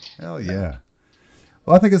 Hell yeah.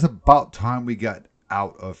 Well, I think it's about time we got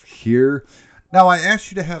out of here. Now, I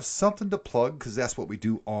asked you to have something to plug, because that's what we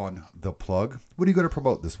do on The Plug. What are you going to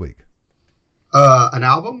promote this week? An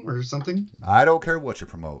album or something? I don't care what you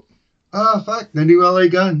promote. Fuck, the new LA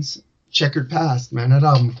Guns, Checkered Past, man. That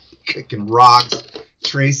album kicking rocks.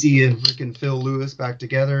 Tracy and freaking Phil Lewis back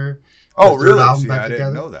together. Oh, really? See, I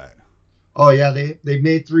didn't know that. Oh, yeah, they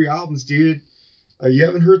made 3 albums, dude. You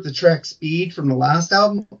haven't heard the track Speed from the last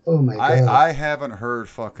album? Oh, my God. I haven't heard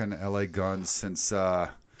fucking LA Guns since, what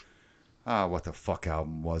the fuck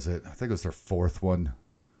album was it? I think it was their 4th one.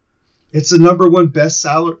 It's the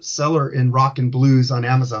 #1 seller in rock and blues on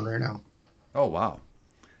Amazon right now. Oh, wow.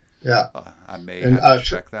 Yeah. I may have to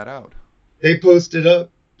check that out. They posted a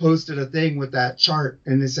thing with that chart,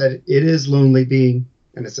 and it said, it is Lonely Being,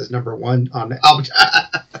 and it says #1 on the album.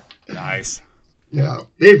 Nice. Yeah,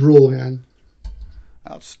 they rule, man.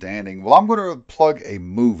 Outstanding. Well, I'm going to plug a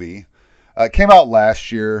movie. It came out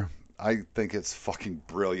last year. I think it's fucking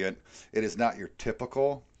brilliant. It is not your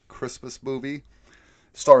typical Christmas movie.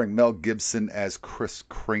 Starring Mel Gibson as Kris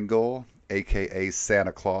Kringle, a.k.a.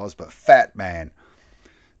 Santa Claus, but Fat Man.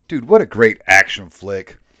 Dude, what a great action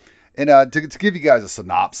flick. And to give you guys a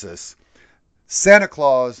synopsis, Santa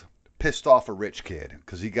Claus pissed off a rich kid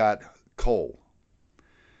because he got coal.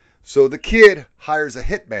 So the kid hires a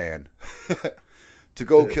hitman to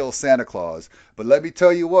go kill Santa Claus. But let me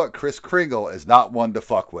tell you what, Kris Kringle is not one to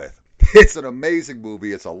fuck with. It's an amazing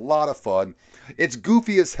movie. It's a lot of fun. It's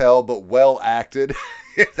goofy as hell, but well acted,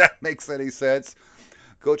 if that makes any sense.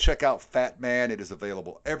 Go check out Fat Man. It is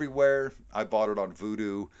available everywhere. I bought it on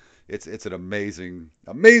Vudu. It's an amazing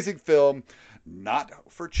film, not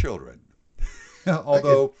for children.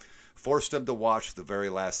 Although, force them to watch the very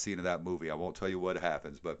last scene of that movie. I won't tell you what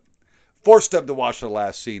happens, but force them to watch the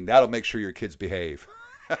last scene. That'll make sure your kids behave.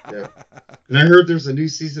 Yeah. And I heard there's a new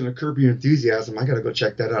season of Curb Your Enthusiasm. I gotta go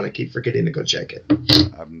check that out. I keep forgetting to go check it.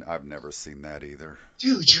 I've never seen that either.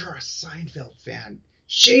 Dude, you're a Seinfeld fan.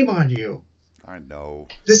 Shame on you. I know.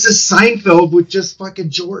 This is Seinfeld with just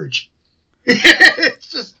fucking George. It's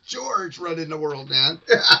just George running the world, man.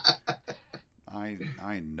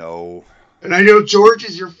 I know. And I know George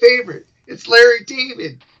is your favorite. It's Larry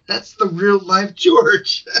David. That's the real life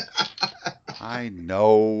George. I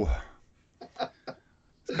know.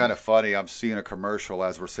 It's kind of funny. I'm seeing a commercial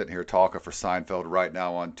as we're sitting here talking for Seinfeld right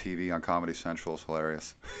now on TV on Comedy Central. It's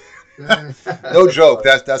hilarious. No joke.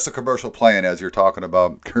 That's the commercial playing as you're talking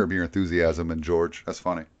about Curb Your Enthusiasm and George. That's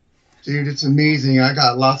funny. Dude, it's amazing. I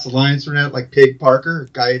got lots of lines from that, like Pig Parker,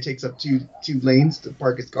 a guy who takes up two lanes to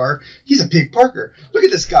park his car. He's a Pig Parker. Look at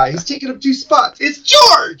this guy. He's taking up 2 spots. It's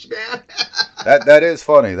George, man. That is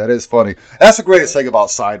funny. That is funny. That's the greatest thing about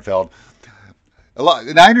Seinfeld.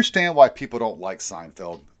 And I understand why people don't like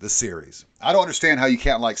Seinfeld, the series. I don't understand how you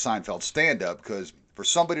can't like Seinfeld stand-up, because for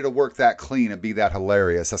somebody to work that clean and be that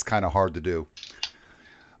hilarious, that's kind of hard to do.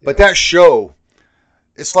 But that show,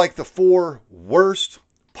 it's like the 4 worst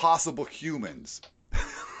possible humans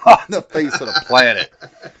on the face of the planet.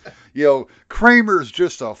 Kramer's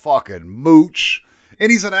just a fucking mooch.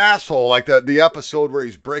 And he's an asshole, like the episode where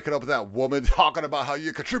he's breaking up with that woman, talking about how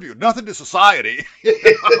you contribute nothing to society.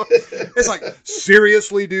 It's like,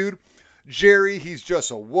 seriously, dude? Jerry, he's just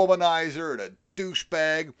a womanizer and a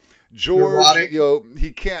douchebag. George,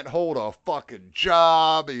 he can't hold a fucking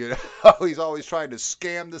job. He's always trying to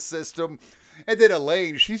scam the system. And then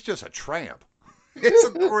Elaine, she's just a tramp. It's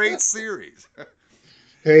a great series.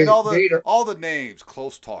 Hey, and all the names: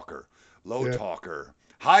 close talker, low talker,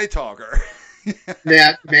 high talker.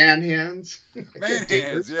 Man hands. Man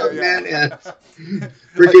hands, yeah. Man hands.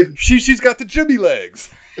 Freaking. She's got the Jimmy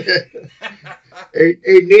legs. Hey,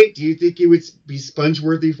 Nate, do you think you would be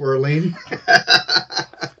sponge-worthy for Elaine?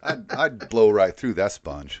 I'd blow right through that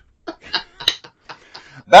sponge.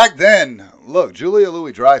 Back then, look, Julia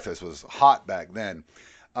Louis-Dreyfus was hot back then.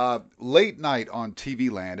 Late night on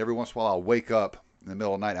TV Land, every once in a while I'll wake up in the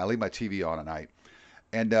middle of the night and I leave my TV on at night.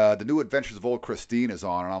 And the New Adventures of Old Christine is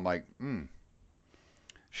on, and I'm like,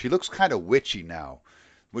 she looks kind of witchy now.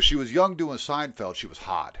 When she was young doing Seinfeld, she was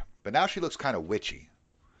hot. But now she looks kind of witchy.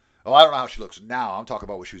 Oh, I don't know how she looks now. I'm talking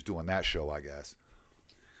about when she was doing that show, I guess.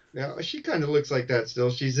 Yeah, she kind of looks like that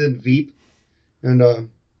still. She's in Veep.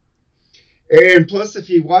 And plus, if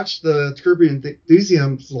you watch the Curb Your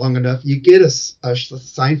Enthusiasm long enough, you get a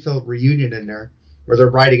Seinfeld reunion in there where they're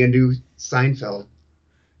writing a new Seinfeld.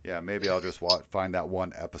 Yeah, maybe I'll just find that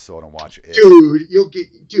one episode and watch it.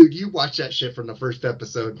 Dude, you watch that shit from the first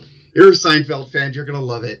episode. You're a Seinfeld fan. You're going to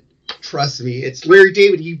love it. Trust me. It's Larry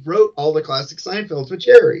David. He wrote all the classic Seinfelds with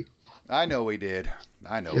Jerry. I know he did.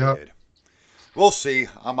 He did. We'll see.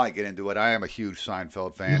 I might get into it. I am a huge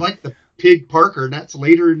Seinfeld fan. You like the Pig Parker, and that's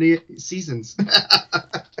later in the seasons.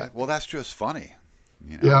 Well, that's just funny.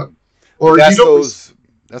 Yeah. Or that's those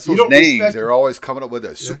names. They're always coming up with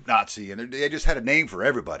a soup Nazi, and they just had a name for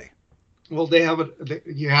everybody. Well,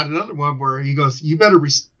 you had another one where he goes, you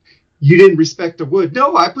didn't respect the wood.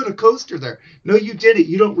 No, I put a coaster there. No, you didn't.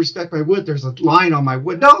 You don't respect my wood. There's a line on my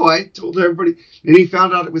wood. No, I told everybody. And he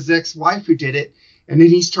found out it was his ex-wife who did it. And then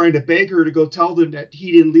he's trying to beg her to go tell them that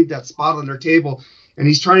he didn't leave that spot on their table. And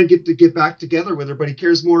he's trying to get back together with her, but he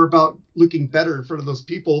cares more about looking better in front of those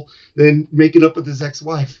people than making up with his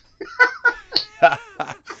ex-wife.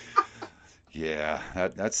 Yeah,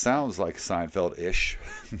 that sounds like Seinfeld-ish.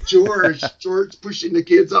 George pushing the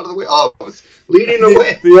kids out of the way. Oh, it's leading the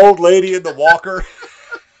way. The old lady in the walker.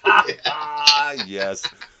 Yes.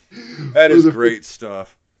 That is great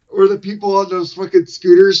stuff. Or the people on those fucking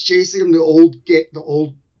scooters chasing him, the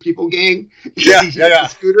old people gang. Yeah. The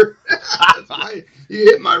scooter. That's why you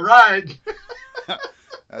hit my ride.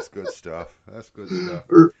 That's good stuff.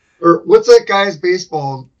 Or what's that guy's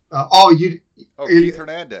baseball? Keith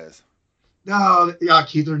Hernandez. No, yeah,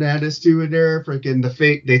 Keith Hernandez too in there. Freaking the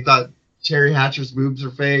fake. They thought Terry Hatcher's boobs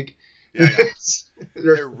are fake. Yeah.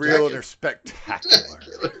 They're real and they're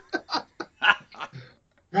spectacular.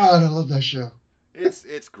 God, I love that show.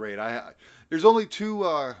 It's great. There's only two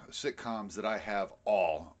sitcoms that I have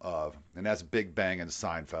all of, and that's Big Bang and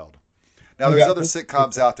Seinfeld. Now, there's other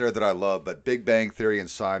sitcoms out there that I love, but Big Bang Theory and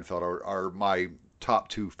Seinfeld are my top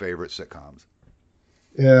two favorite sitcoms.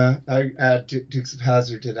 Yeah, I add Dukes of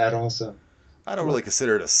Hazzard to that also. I don't really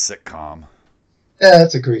consider it a sitcom. Yeah,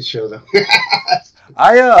 that's a great show, though.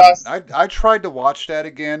 I tried to watch that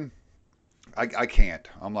again. I can't.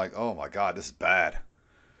 I'm like, oh my God, this is bad.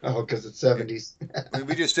 Oh, because it's 70s. I mean,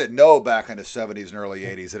 we just didn't know back in the 70s and early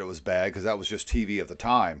 80s that it was bad because that was just TV at the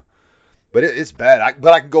time. But it's bad.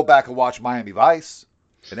 But I can go back and watch Miami Vice,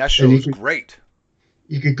 and that show is great.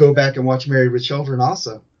 You could go back and watch Married with Children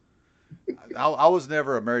also. I was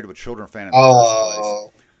never a Married with Children fan in the first place.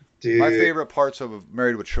 Dude. My favorite parts of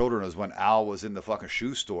Married with Children was when Al was in the fucking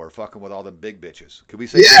shoe store fucking with all the big bitches. Could we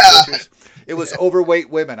say big bitches? It was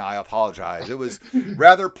overweight women, I apologize. It was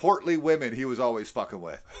rather portly women he was always fucking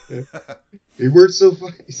with. He weren't so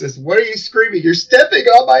funny. He says, what are you screaming? You're stepping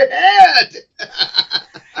on my head!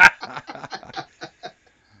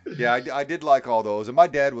 Yeah, I did like all those. And my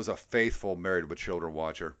dad was a faithful Married with Children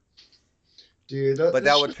watcher. Dude, but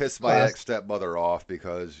that would piss my ex-stepmother off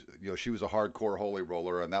because she was a hardcore holy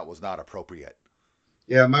roller and that was not appropriate.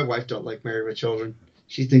 Yeah, my wife don't like Married with Children.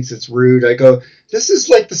 She thinks it's rude. I go, this is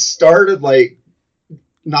like the start of like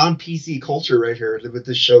non-PC culture right here with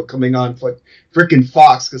this show coming on freaking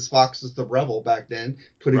Fox, because Fox was the rebel back then,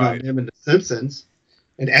 putting on him in The Simpsons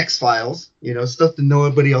and X-Files, stuff that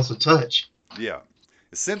nobody else would touch. Yeah.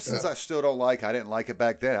 The Simpsons I still don't like. I didn't like it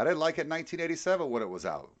back then. I didn't like it in 1987 when it was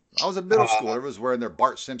out. I was in middle school. Everyone was wearing their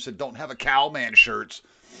Bart Simpson don't have a cowman shirts.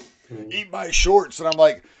 Eat my shorts. And I'm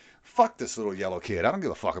like, fuck this little yellow kid. I don't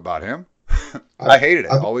give a fuck about him. I hated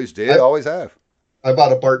it. I, Always did. I, Always have. I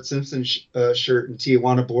bought a Bart Simpson shirt in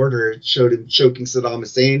Tijuana border. It showed him choking Saddam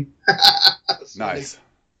Hussein. That's funny. Nice.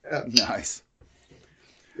 Yeah, Nice.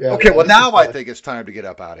 yeah, Okay, man, well this is now I fun. think it's time to get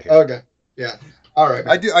up out of here. Okay, yeah. All right,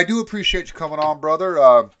 man. I do appreciate you coming on,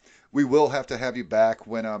 brother. We will have to have you back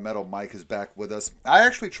when Metal Mike is back with us. I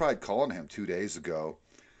actually tried calling him 2 days ago,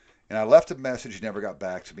 and I left a message. He never got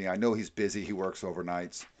back to me. I know he's busy. He works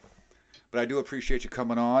overnights. But I do appreciate you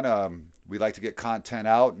coming on. We like to get content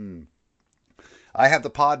out, and I have the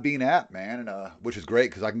Podbean app, man, and which is great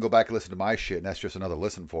because I can go back and listen to my shit, and that's just another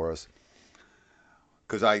listen for us.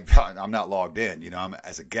 Because I'm not logged in, I'm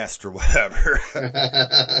as a guest or whatever.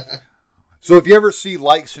 So if you ever see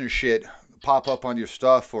likes and shit pop up on your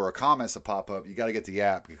stuff or comments that pop up, you got to get the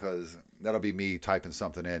app because that'll be me typing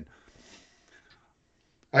something in.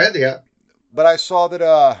 I had the app. But I saw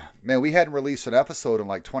that, man, we hadn't released an episode in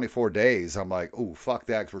like 24 days. I'm like, oh, fuck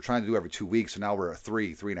that, because we're trying to do every 2 weeks, and now we're at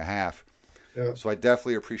 3.5. Yeah. So I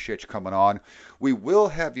definitely appreciate you coming on. We will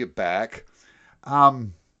have you back.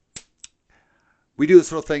 We do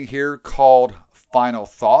this little thing here called Final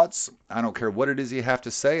Thoughts. I don't care what it is you have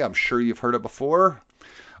to say. I'm sure you've heard it before.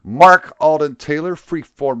 Marc, Alden, Taylor,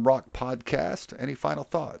 Freeform Rock Podcast. Any final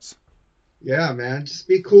thoughts? Yeah, man. Just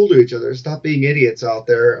be cool to each other. Stop being idiots out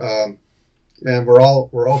there. Man, we're all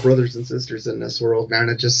brothers and sisters in this world, man.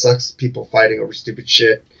 It just sucks people fighting over stupid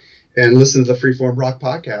shit. And listen to the Freeform Rock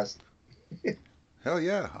Podcast. Hell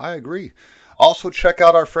yeah, I agree. Also, check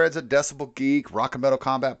out our friends at Decibel Geek, Rock and Metal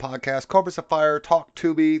Combat Podcast, Cobras of Fire, Talk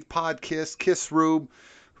to Me, Podkiss, Kiss Room.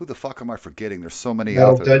 Who the fuck am I forgetting? There's so many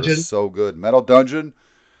Metal out there that Dungeon. are so good. Metal Dungeon.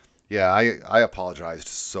 Yeah, I apologized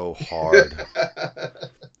so hard.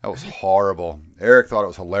 That was horrible. Eric thought it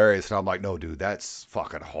was hilarious, and I'm like, no, dude, that's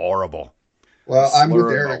fucking horrible. Well, I'm with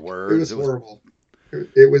Slurring my Eric. It words. was horrible.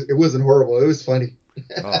 It wasn't horrible. It was funny.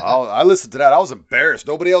 I listened to that. I was embarrassed.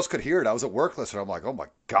 Nobody else could hear it. I was at work listening. I'm like, oh my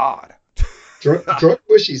god. Drunk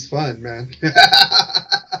Bushy's fun, man.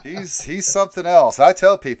 He's something else. I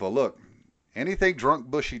tell people, look, anything Drunk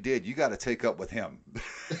Bushy did, you got to take up with him.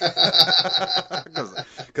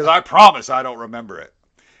 Because I promise I don't remember it.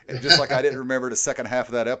 And just like I didn't remember the second half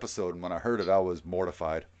of that episode, and when I heard it, I was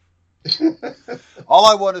mortified. All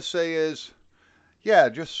I want to say is, yeah,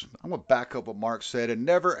 I'm going to back up what Marc said, and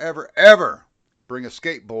never, ever, ever bring a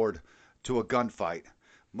skateboard to a gunfight.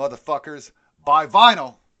 Motherfuckers, buy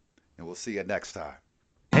vinyl, and we'll see you next time.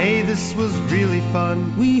 Hey, this was really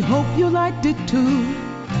fun. We hope you liked it too.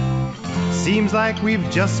 Seems like we've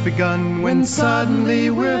just begun when suddenly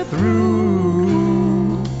we're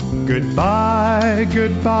through. Goodbye,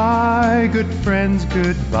 goodbye, good friends,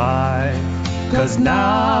 goodbye. 'Cause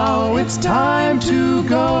now it's time to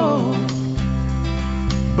go.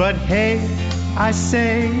 But hey, I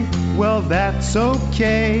say, well, that's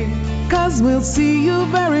okay. 'Cause we'll see you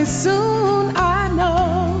very soon, I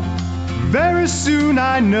know. Very soon,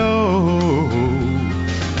 I know.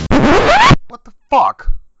 What the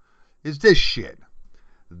fuck is this shit?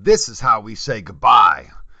 This is how we say goodbye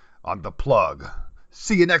on The Plug.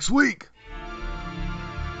 See you next week.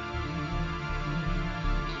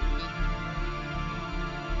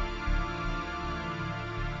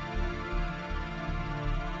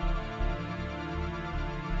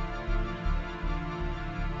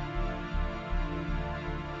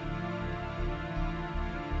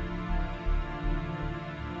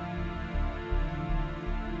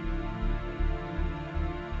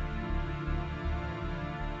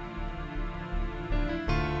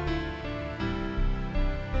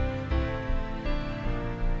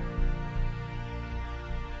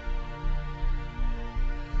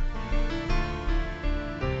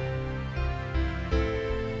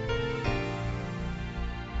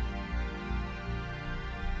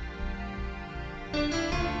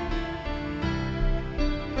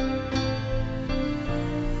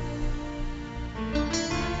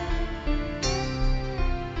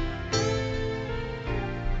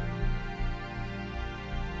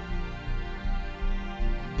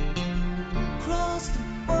 Cross the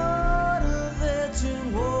border, they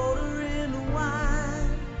turn water into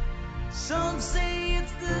wine. Some say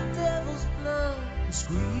it's the devil's blood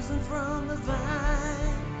squeezing from the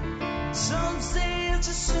vine. Some say it's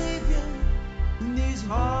a savior in these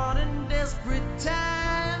hard and desperate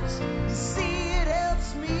times. You see, it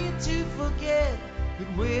helps me to forget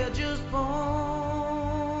that we're just born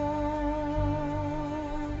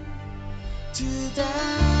to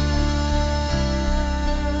die.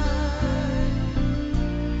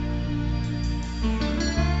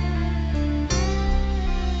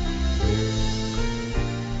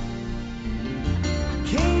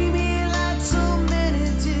 Came here like so many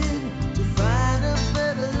did to find a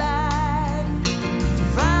better life.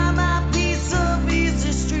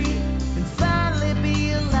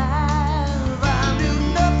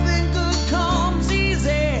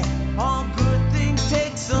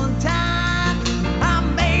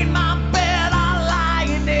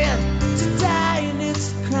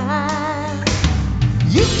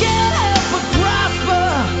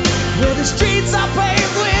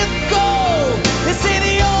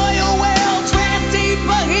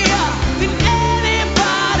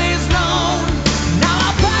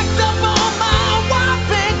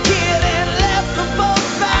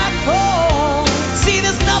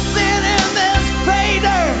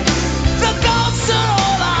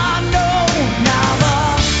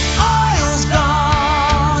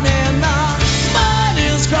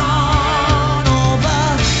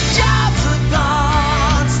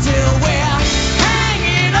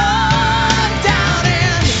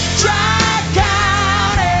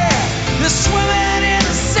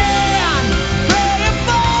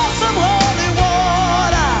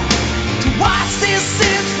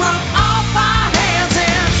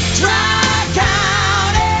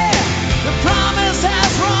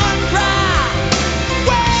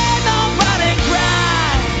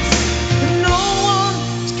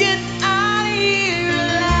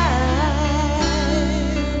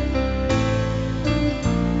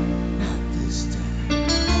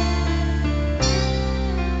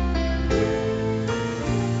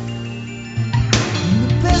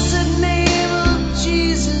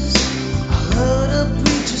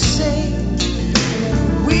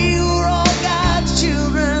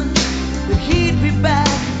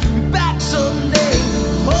 someday.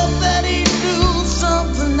 Hope that he knew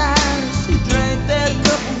something nice. He drank that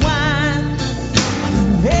cup of wine. I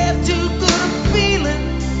didn't have too good a feeling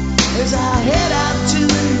as I head out to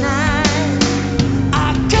the night.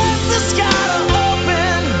 I cut the sky to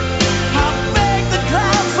open. I beg the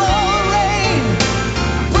clouds for rain.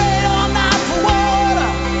 Prayed all night for water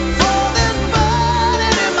for this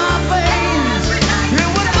burning in my veins. It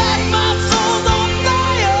would light my soul on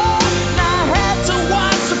fire, and I had to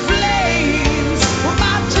watch the flames. When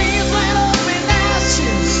my dreams went up in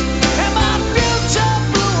ashes and my future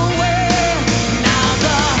blew away. Now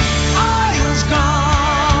the oil's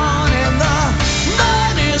gone and the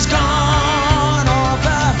money's gone. All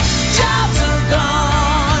the jobs are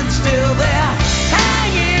gone, still they're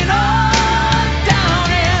hanging on down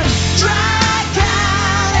in Dry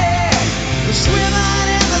County. We're swimming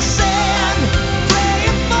in the sand,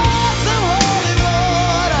 praying for some holy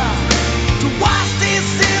water to wash these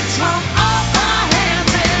sins from off our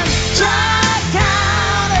hands. In Dry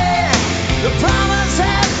County, the promise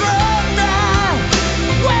has run dry,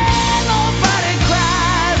 where nobody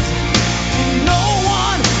cries and no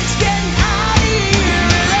one's getting out of here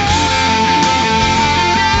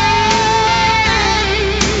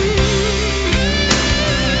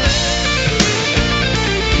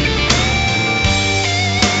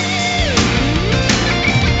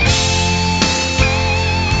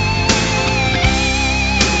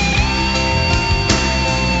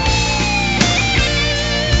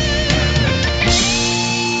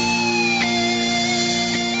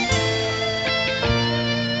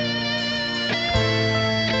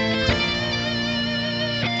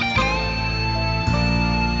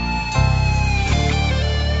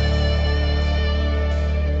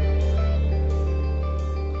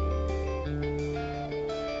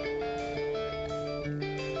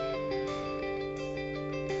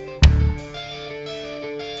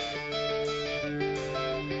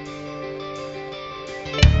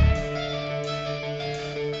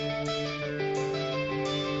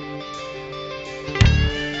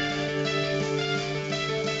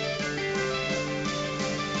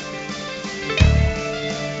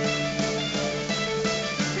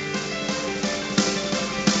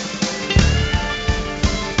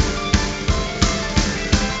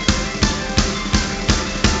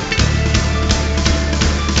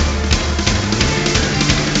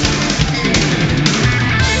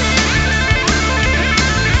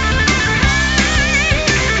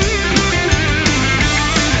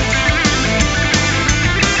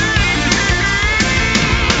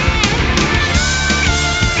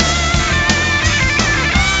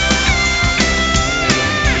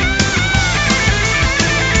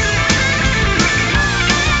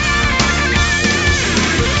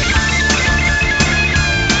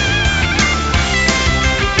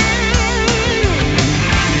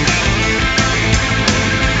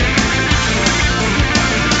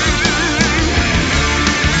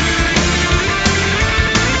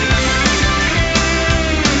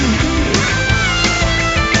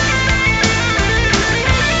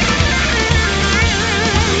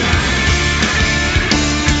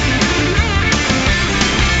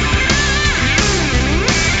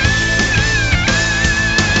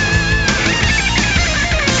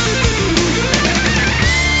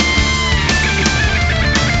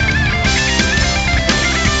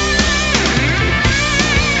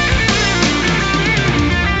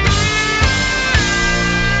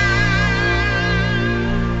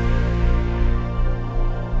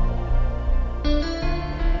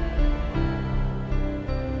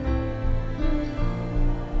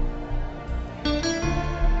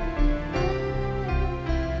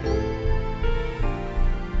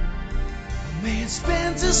man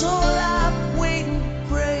spends his whole life waiting,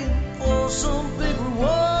 praying for some big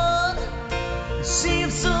reward. It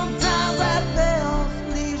seems sometimes that payoff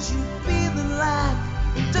leaves you feeling like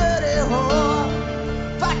a dirty whore.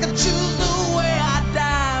 If I could choose the way I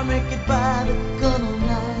die, make it by the gun all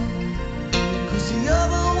night. 'Cause the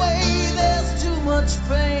other way there's too much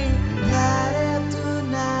pain.